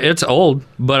 Yeah, it's old,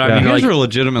 but I Yeah. mean, You guys like, were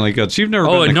legitimately good. So you've never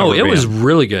oh been no, a it cover was band.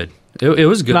 really good. It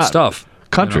was good Not stuff.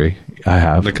 Country? I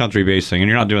have. The country-based thing, and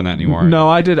you're not doing that anymore. No,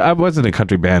 I did. I was in a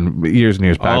country band years and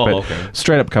years back, Oh, but okay.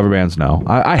 straight up cover bands, no.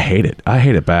 I hate it. I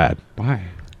hate it bad Why?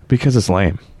 because it's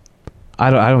lame. I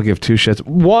don't give two shits.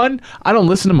 One, I don't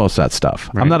listen to most of that stuff.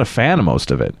 Right. I'm not a fan of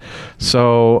most of it.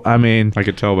 So I mean, I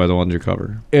could tell by the ones you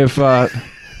cover. if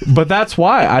but that's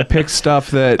why I pick stuff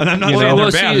that And I'm not you saying know,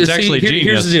 they're bad. It's actually here's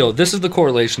genius. the deal. This is the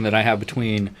correlation that I have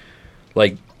between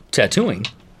like tattooing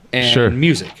and Sure.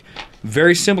 music.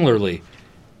 Very similarly,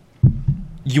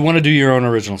 you want to do your own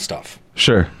original stuff,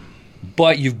 Sure.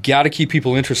 but you've got to keep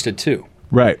people interested too.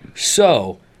 Right.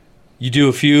 So you do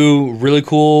a few really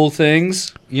cool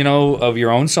things, you know, of your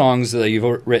own songs that you've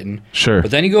written. Sure.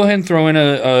 But then you go ahead and throw in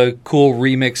a cool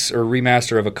remix or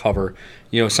remaster of a cover,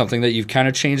 you know, something that you've kind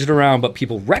of changed it around, but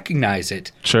people recognize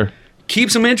it. Sure.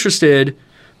 Keeps them interested.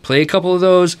 Play a couple of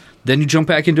those, then you jump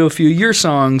back into a few of your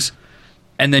songs,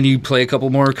 and then you play a couple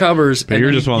more covers. But and you're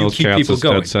then just one of you those keep cats people that's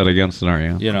going. dead set against it,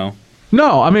 aren't you? You know,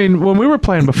 No, I mean when we were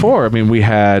playing before, I mean we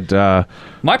had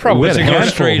my problem we is had a go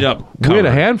handful. straight up We had a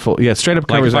cover. handful. Yeah, straight up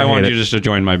Like covers. if I hate wanted it. you just to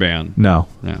join my band. No.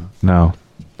 Yeah. No.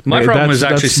 my Hey, problem that's- is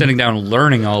actually that's- sitting down and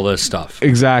learning all this stuff.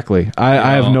 Exactly. I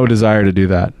have know? no desire to do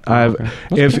that.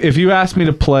 If you ask me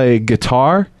to play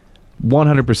guitar,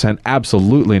 100%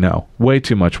 absolutely no. Way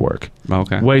too much work.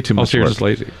 Okay. Way too Oh, much so you're work. just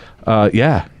lazy.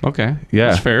 Yeah. Okay. Yeah.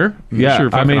 That's fair. Yeah. You're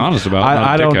fucking honest about it. I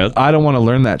not a don't dickhead. I don't want to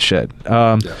learn that shit.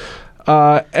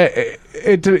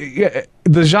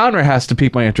 The genre has to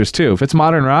pique my interest too. If it's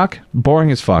modern rock,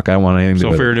 boring as fuck. I don't want anything to So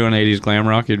do if we with were it. doing 80s glam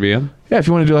rock, you'd be in? Yeah, if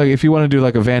you want to do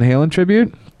like a Van Halen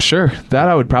tribute, sure. That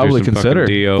I would probably some consider.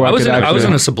 fucking Dio. Where I was could in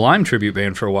actually- a Sublime tribute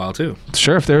band for a while too.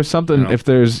 Sure, if there's something, if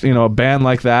there's a band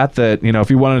like that, if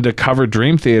you wanted to cover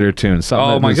Dream Theater tunes, something.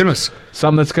 Oh that my was- goodness!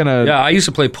 something that's gonna, Yeah, I used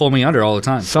to play Pull Me Under all the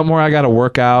time. somewhere I got to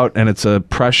work out, and it's a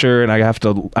pressure, and I have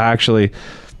to actually.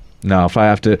 No, if I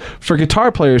have to, for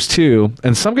guitar players too,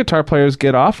 and some guitar players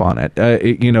get off on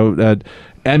it.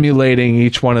 Emulating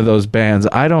each one of those bands,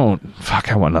 I want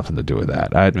nothing to do with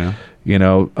that.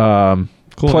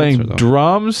 Cool Playing answer, though.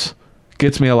 drums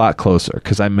gets me a lot closer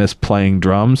because I miss playing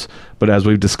drums. But as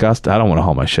we've discussed, I don't want to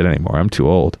haul my shit anymore. I'm too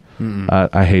old.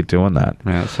 I hate doing that.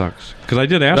 Yeah, it sucks. Because I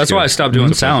did ask That's you. why I stopped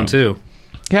doing sound too.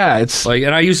 Yeah, it's Like,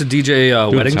 and I used to DJ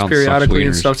weddings sound periodically sucks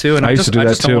and wieners. stuff too. And I I used to do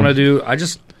just that, don't too. want to do.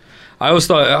 I always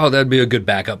thought, oh, that'd be a good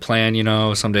backup plan. You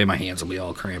know, someday my hands will be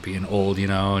all crampy and old. You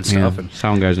know, and Yeah, stuff. And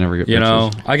sound guys never get you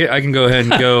know, bitches. I can go ahead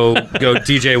and go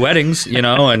DJ weddings. You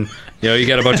know, and you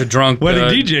get a bunch of drunk Wedding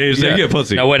DJs, they get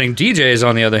pussy. Now, wedding DJs,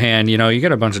 on the other hand, you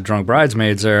get a bunch of drunk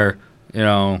bridesmaids there. You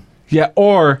know, Yeah,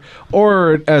 or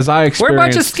as I experienced, We're a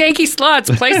bunch of skanky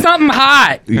sluts. Play something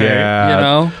hot. yeah, You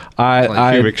know?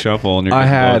 I Cubic Shuffle. And I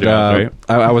had right?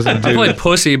 I was a I dude. played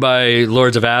Pussy by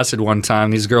Lords of Acid one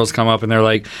time. These girls come up and they're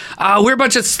like, we're a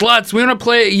bunch of sluts. We want to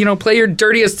play your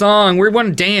dirtiest song. We want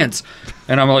to dance.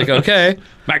 And I'm like, okay.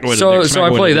 So I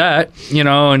play that,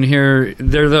 and here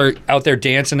they're out there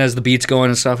dancing as the beat's going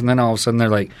and stuff. And then all of a sudden they're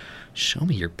like, show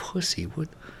me your pussy.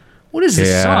 What is this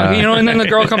Yeah. song? And then the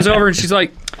girl comes over and she's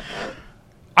like,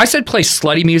 I said play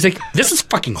slutty music. This is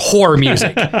fucking whore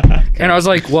music. And I was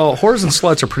like, well, whores and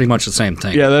sluts are pretty much the same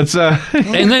thing. Yeah, that's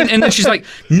And then she's like,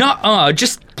 no,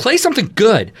 just play something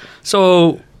good.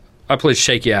 So I played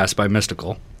Shake Ya Ass by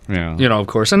Mystical, Yeah. of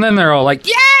course. And then they're all like,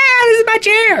 yeah, this is my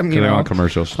jam. They want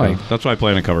commercials. Like- That's why I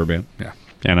play in a cover band. Yeah.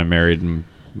 And I'm married and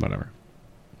whatever.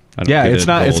 I don't yeah, get it's to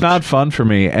not indulge. fun for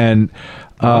me, and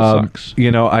sucks.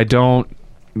 I don't.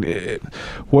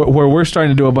 Where we're starting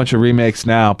to do a bunch of remakes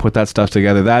now, put that stuff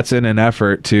together. That's in an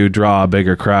effort to draw a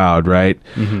bigger crowd, right?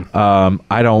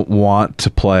 I don't want to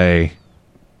play,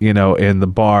 in the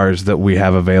bars that we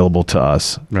have available to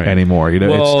us Right. anymore.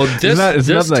 Well, it's this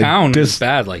not like town this- is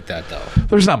bad like that, though.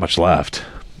 There's not much left,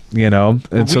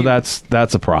 and so we- that's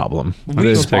a problem. We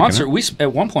is sponsor. taking We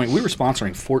at one point we were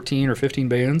sponsoring 14 or 15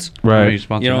 bands, Why you Right?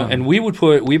 sponsor that? and we would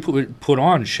put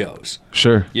on shows.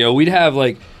 Sure. We'd have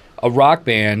like a rock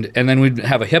band, and then we'd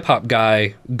have a hip hop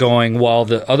guy going while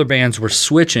the other bands were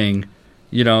switching.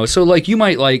 So like you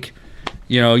might like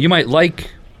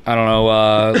I don't know,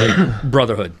 like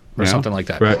Brotherhood or Yeah. something like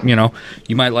that. Right.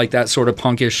 You might like that sort of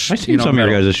punkish. I've seen some of your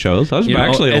metal. guys' shows. I was You know,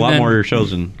 actually a and lot then- more of your shows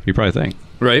than you probably think.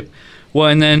 Right. Well,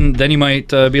 and then you might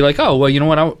be like, oh, well, you know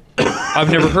what?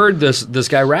 I've never heard this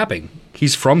guy rapping.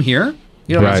 He's from here.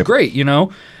 That's Right. great.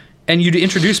 And you'd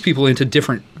introduce people into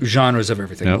different genres of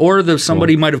everything. Yep. Or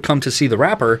somebody might have come to see the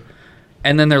rapper,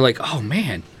 and then they're like, oh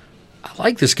man, I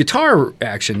like this guitar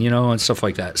action, and stuff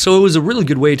like that. So it was a really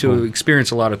good way to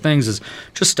experience a lot of things. Is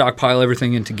just stockpile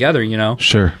everything in together,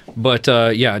 Sure. But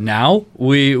now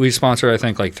we sponsor I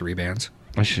think like 3 bands.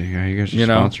 I should, you guys should You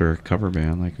know? sponsor a cover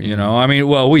band. Like I mean,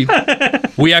 well, we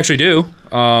actually do.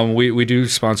 We do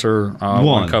sponsor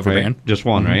one cover right? band. Just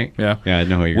one, right? Yeah. Yeah, I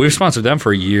know who you're. We've sponsored them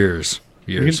for years.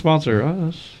 You can sponsor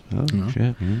us. Oh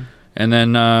shit! Yeah. And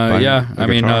then a I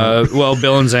mean, guitar.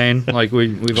 Bill and Zane, like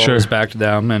we've Sure. always backed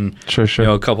them, and Sure.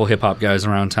 a couple hip hop guys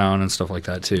around town and stuff like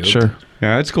that too. Sure.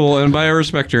 Yeah, it's cool, and I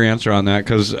respect your answer on that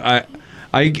because I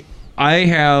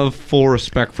have full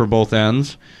respect for both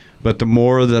ends, but the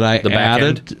more that I The back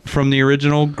added from the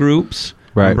original groups,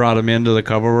 Right. and brought them into the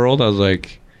cover world, I was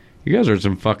like, you guys are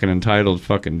some fucking entitled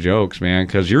fucking jokes, man,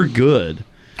 because you're good.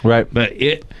 Right. But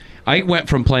I went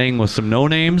from playing with some no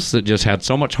names that just had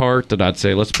so much heart that I'd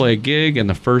say, let's play a gig, and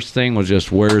the first thing was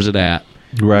just, where's it at?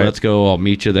 Right. Let's go. I'll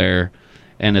meet you there.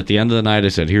 And at the end of the night, I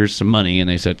said, here's some money, and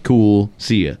they said, cool,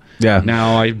 see ya. Yeah.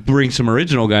 Now I bring some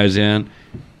original guys in.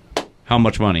 How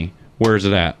much money? Where's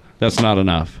it at? That's not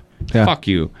enough. Yeah. Fuck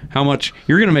you. How much?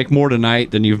 You're going to make more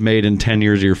tonight than you've made in 10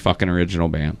 years of your fucking original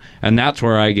band. And that's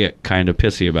where I get kind of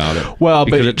pissy about it. Well,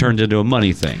 because but- it turns into a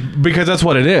money thing. Because that's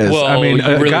what it is. Well, I mean, you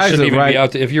really guys shouldn't that even write. be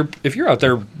out there. If you're out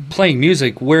there playing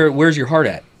music, where's your heart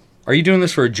at? Are you doing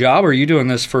this for a job, or are you doing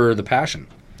this for the passion?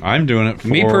 I'm doing it for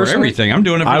Me personally- everything. I'm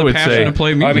doing it for I the would passion say, to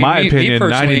play music. I mean, my me opinion,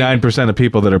 personally- 99% of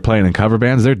people that are playing in cover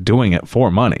bands, they're doing it for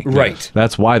money. Right.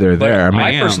 That's why they're But there. I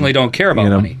am. personally don't care about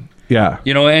money. Yeah.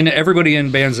 And everybody in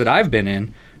bands that I've been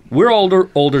in, we're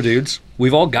older dudes.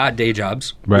 We've all got day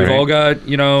jobs. Right. We've all got,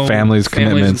 Families, and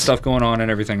commitments. stuff going on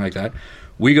and everything like that.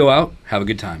 We go out, have a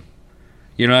good time.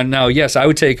 Now, yes, I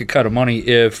would take a cut of money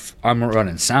if I'm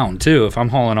running sound too, if I'm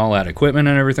hauling all that equipment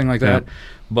and everything like that.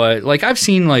 But like I've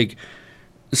seen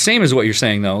same as what you're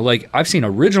saying though, like I've seen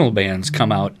original bands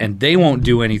come out and they won't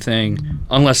do anything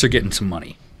unless they're getting some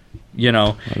money.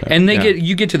 And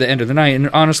you get to the end of the night, and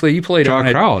honestly, you played Draw on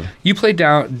a crowd. You played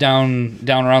down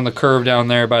around the curve down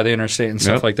there by the interstate and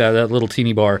stuff Yep. like that. That little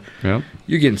teeny bar. Yep.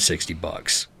 You're getting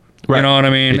 $60. Right. You know what I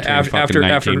mean? Between fucking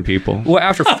 19 people. Well,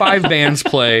 after 5 bands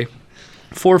play,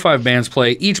 4 or 5 bands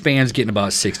play, each band's getting about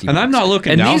 $60. And I'm not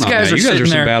looking and down these on guys that. are You guys sitting are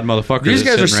some there, bad motherfuckers These that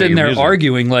guys are sit and sitting write your there music.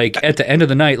 arguing like at the end of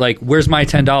the night, like, "Where's my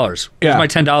 $10? Where's Yeah. my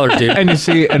 $10, dude?" And you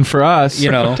see, and for us,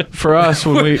 for us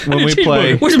when we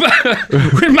play Where's my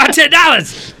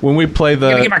 $10? when we play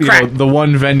Gotta get my the crack. the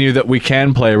one venue that we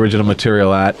can play original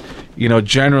material at,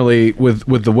 generally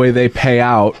with the way they pay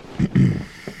out,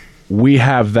 we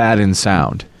have that in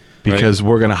sound because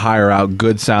we're going to hire out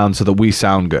good sound so that we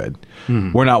sound good.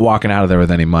 We're not walking out of there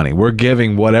with any money. We're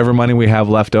giving whatever money we have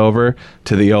left over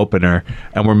to the opener,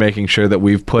 and we're making sure that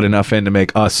we've put enough in to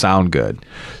make us sound good.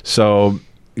 So,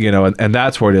 and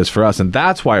that's where it is for us. And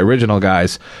that's why original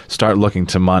guys start looking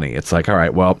to money. It's like, all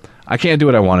right, well, I can't do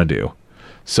what I want to do.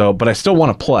 So, but I still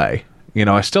want to play.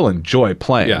 I still enjoy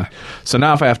playing. Yeah. So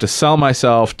now if I have to sell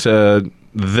myself to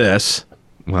this,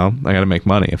 well, I got to make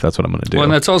money if that's what I'm going to do. Well,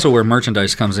 and that's also where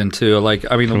merchandise comes into. Like,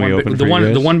 I mean, Can we open for you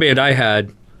the guys? one band I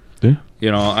had, Yeah.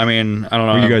 I mean, I don't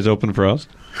know. Are you guys open for us?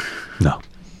 No.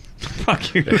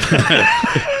 Fuck you.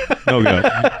 No go.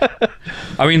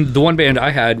 I mean, the one band I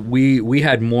had, we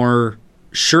had more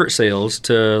shirt sales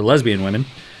to lesbian women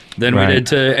than Right. we did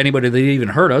to anybody that even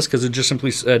heard us, because it just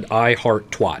simply said, "I heart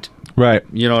twat." Right.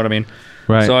 You know what I mean?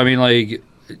 Right. So I mean, like,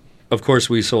 of course,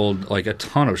 we sold like a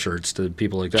ton of shirts to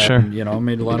people like that. Sure. And,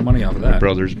 made a lot of money off of that.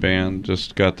 Brothers band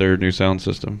just got their new sound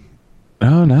system,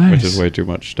 Oh, nice. which is way too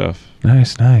much stuff.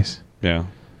 Nice. Yeah.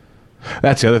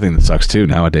 That's the other thing that sucks too.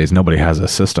 Nowadays, nobody has a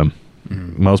system.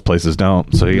 Most places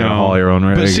don't. So you got to haul your own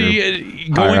rig. But or see,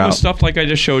 hire going out. with stuff like I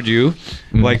just showed you,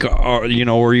 like,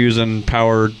 we're using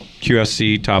powered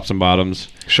QSC tops and bottoms.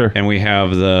 Sure. And we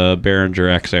have the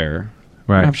Behringer XR.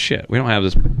 We Right. don't have shit. We don't have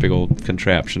this big old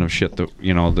contraption of shit that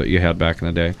that you had back in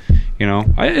the day.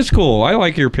 It's cool. I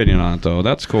like your opinion on it though.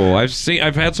 That's cool.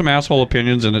 I've had some asshole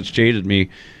opinions and it's jaded me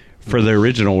for the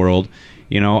original world.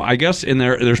 I guess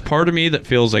there's part of me that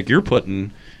feels like you're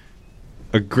putting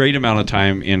a great amount of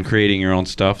time in creating your own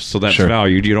stuff, so that's Sure.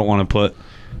 valued. You don't want to put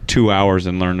 2 hours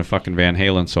and learn the fucking Van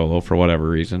Halen solo for whatever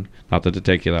reason. Not that it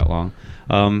take you that long.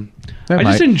 I just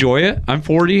might. enjoy it. I'm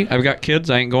 40. I've got kids.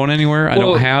 I ain't going anywhere. I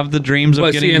Well, don't have the dreams of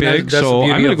but getting see, and big. that's the So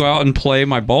beauty I'm going to of- go out and play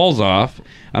my balls off,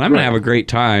 and I'm going to have a great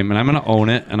time, and I'm going to own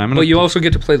it, and I'm going to. But you also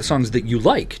get to play the songs that you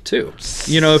like too.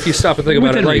 If you stop and think about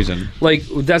it, Within like, reason. like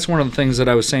that's one of the things that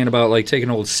I was saying about like taking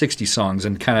old '60s songs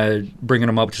and kind of bringing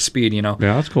them up to speed. Yeah,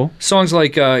 that's cool. Songs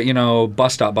like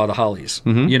 "Bus Stop" by the Hollies,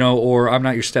 Mm-hmm. or "I'm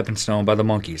Not Your Stepping Stone" by the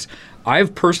Monkees.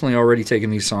 I've personally already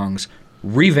taken these songs,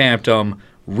 revamped them,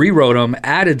 rewrote them,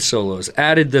 added solos,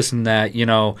 added this and that.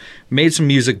 Made some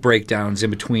music breakdowns in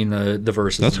between the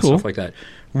verses That's and cool. stuff like that.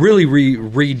 Really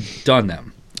redone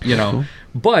them.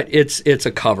 But it's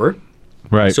a cover.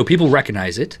 Right. So people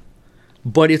recognize it,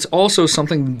 but it's also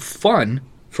something fun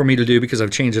for me to do because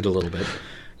I've changed it a little bit,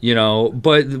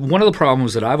 But one of the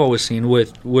problems that I've always seen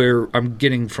with where I'm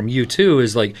getting from you too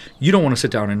is like you don't want to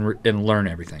sit down and learn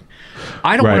everything.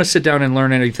 I don't Right. want to sit down and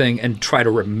learn anything and try to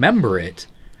remember it.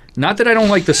 Not that I don't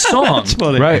like the song, That's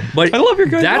funny. Right. but I love your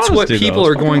guys' that's what honesty, though. people It's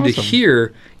are fucking going to awesome.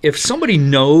 hear. If somebody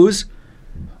knows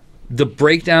the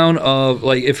breakdown of,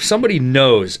 like, if somebody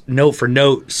knows note for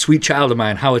note "Sweet Child of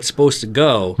Mine" how it's supposed to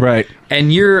go, Right.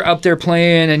 and you're up there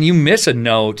playing and you miss a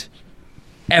note,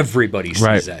 everybody sees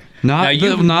Right. that. Not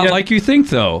Now, not like you think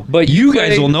though. But you you guys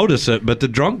play- will notice it. But the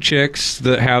drunk chicks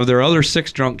that have their other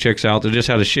 6 drunk chicks out that just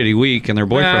had a shitty week and their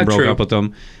boyfriend broke true. up with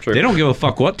them, True. they don't give a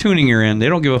fuck what tuning you're in. They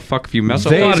don't give a fuck if you mess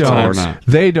up They a lot of time or don't. not.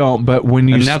 They don't. But when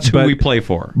you And that's who but, we play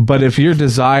for. But if your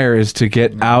desire is to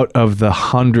get out of the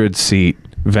 100-seat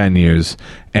venues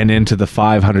and into the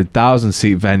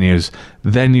 500,000-seat venues,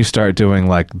 then you start doing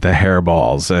like the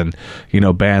Hairballs and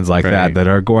bands like Right. that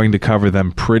are going to cover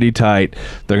them pretty tight.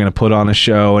 They're going to put on a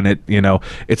show, and it's And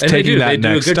they taking do. that They do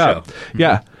a next good step. show.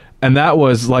 Yeah. And that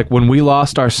was like when we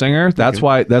lost our singer. That's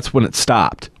when it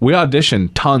stopped. We auditioned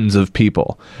tons of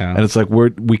people, Yeah. and it's like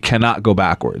we cannot go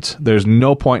backwards. There's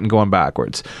no point in going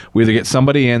backwards. We either get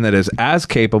somebody in that is as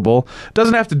capable,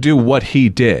 doesn't have to do what he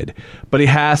did, but he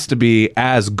has to be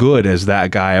as good as that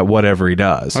guy at whatever he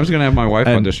does. I was gonna have my wife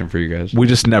And audition for you guys. We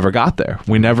just never got there.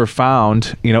 We never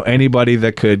found anybody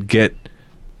that could get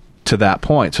to that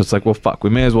point. So it's like, well, fuck.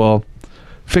 We may as well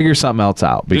figure something else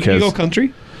out Didn't because you go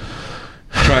country?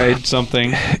 Tried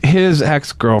something. his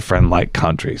ex-girlfriend liked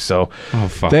country, so Oh,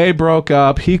 fuck. they broke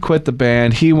up. He quit the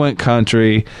band. He went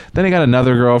country. Then he got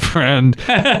another girlfriend.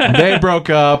 They broke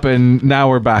up, and now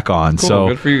we're back on. Cool. So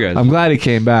Good for you guys. I'm glad he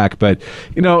came back. But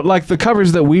like the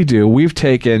covers that we do, we've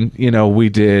taken. We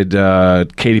did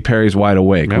Katy Perry's "Wide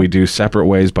Awake." Yep. We do "Separate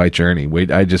Ways" by Journey.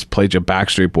 I just played you a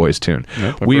Backstreet Boys tune.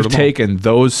 Yep, I've We've heard 'em all. taken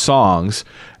those songs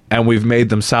and we've made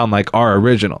them sound like our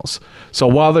originals. So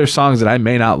while there's songs that I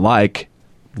may not like,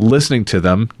 listening to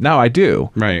them now I do,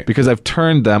 Right. because I've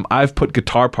turned them, I've put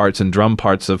guitar parts and drum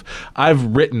parts I've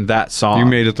written that song. You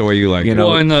made it the way you like You it.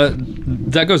 know- Well,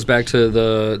 and that goes back to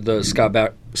the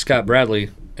Scott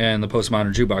Bradley and the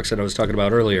Postmodern Jukebox that I was talking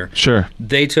about earlier. Sure.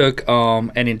 They took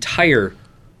an entire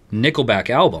Nickelback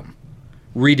album,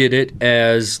 redid it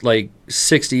as like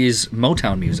 60s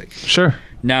Motown music. Sure.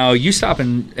 Now you stop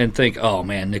and think, oh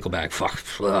man, Nickelback, fuck,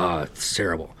 it's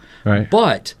terrible. Right.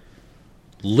 But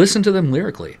listen to them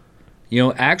lyrically.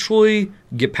 Actually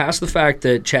get past the fact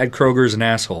that Chad Kroger is an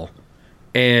asshole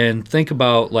and think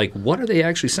about, like, what are they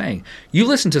actually saying? You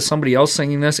listen to somebody else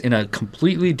singing this in a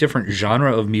completely different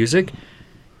genre of music,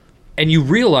 and you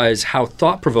realize how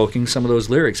thought-provoking some of those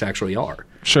lyrics actually are.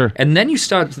 Sure. And then you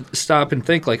stop and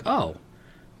think, like, oh,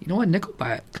 you know what?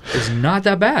 Nickelback is not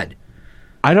that bad.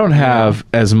 I don't have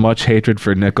as much hatred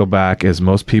for Nickelback as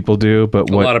most people do, but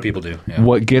A lot of people do. Yeah.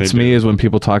 what gets me is when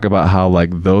people talk about how like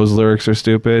those lyrics are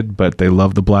stupid, but they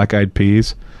love the Black Eyed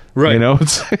Peas. Right. You know,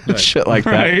 it's shit like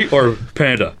that. Or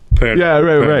Panda. Yeah,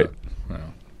 right.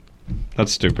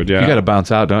 That's stupid. Yeah. You got to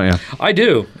bounce out, don't you? I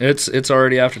do. It's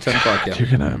already after 10 o'clock. Yeah. You're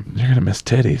gonna miss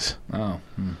titties. Oh.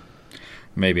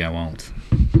 Maybe I won't.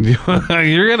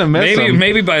 You're gonna miss them.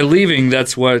 Maybe by leaving,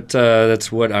 that's what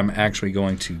I'm actually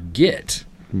going to get.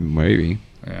 Maybe.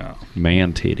 Yeah.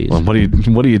 Man titties. Well,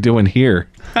 what are you doing here?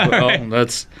 Well,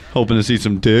 that's Hoping to see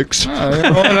some dicks. you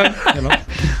know,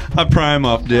 I prime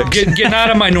off dicks. getting out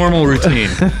of my normal routine.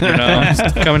 You know,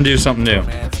 just come and do something new.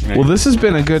 Well, this has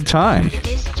been a good time.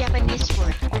 This Japanese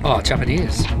word. Oh,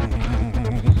 Japanese.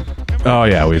 Oh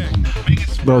yeah,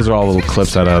 those are all little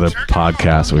clips out of the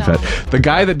podcast we've had. The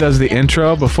guy that does the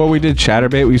intro before we did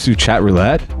Chatterbait, we used to do Chat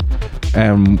Roulette,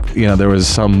 and there was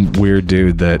some weird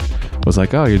dude that was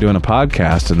like, "Oh, you're doing a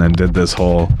podcast," and then did this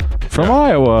whole from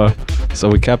Iowa. So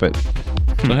we kept it.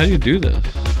 So how do you do this?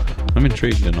 I'm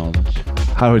intrigued in all this.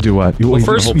 How do we do what? Well,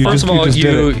 first of all,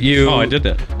 you. Oh, I did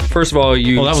that. First of all,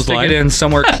 you that was stick live? it in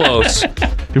somewhere close.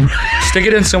 Stick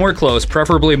it in somewhere close,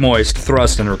 preferably moist.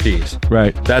 Thrust and repeat.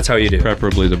 Right. That's how you do.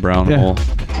 Preferably the brown Yeah. hole.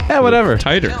 Yeah, whatever.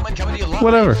 Tighter. Gentlemen coming to you live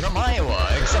Whatever. From Iowa,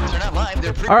 except they're not live.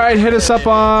 They're All right, hit us up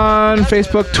on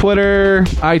Facebook, Twitter,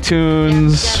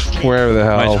 iTunes, wherever the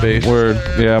hell. MySpace.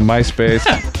 MySpace.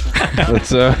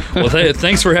 Let's Well,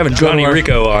 thanks for having Johnny our-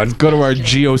 Rico on. go to our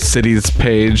GeoCities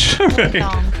page Dong.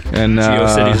 and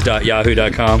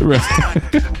geocities.yahoo.com.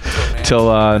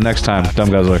 till next time, Dumb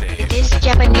Guzzler. This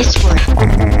Japanese word.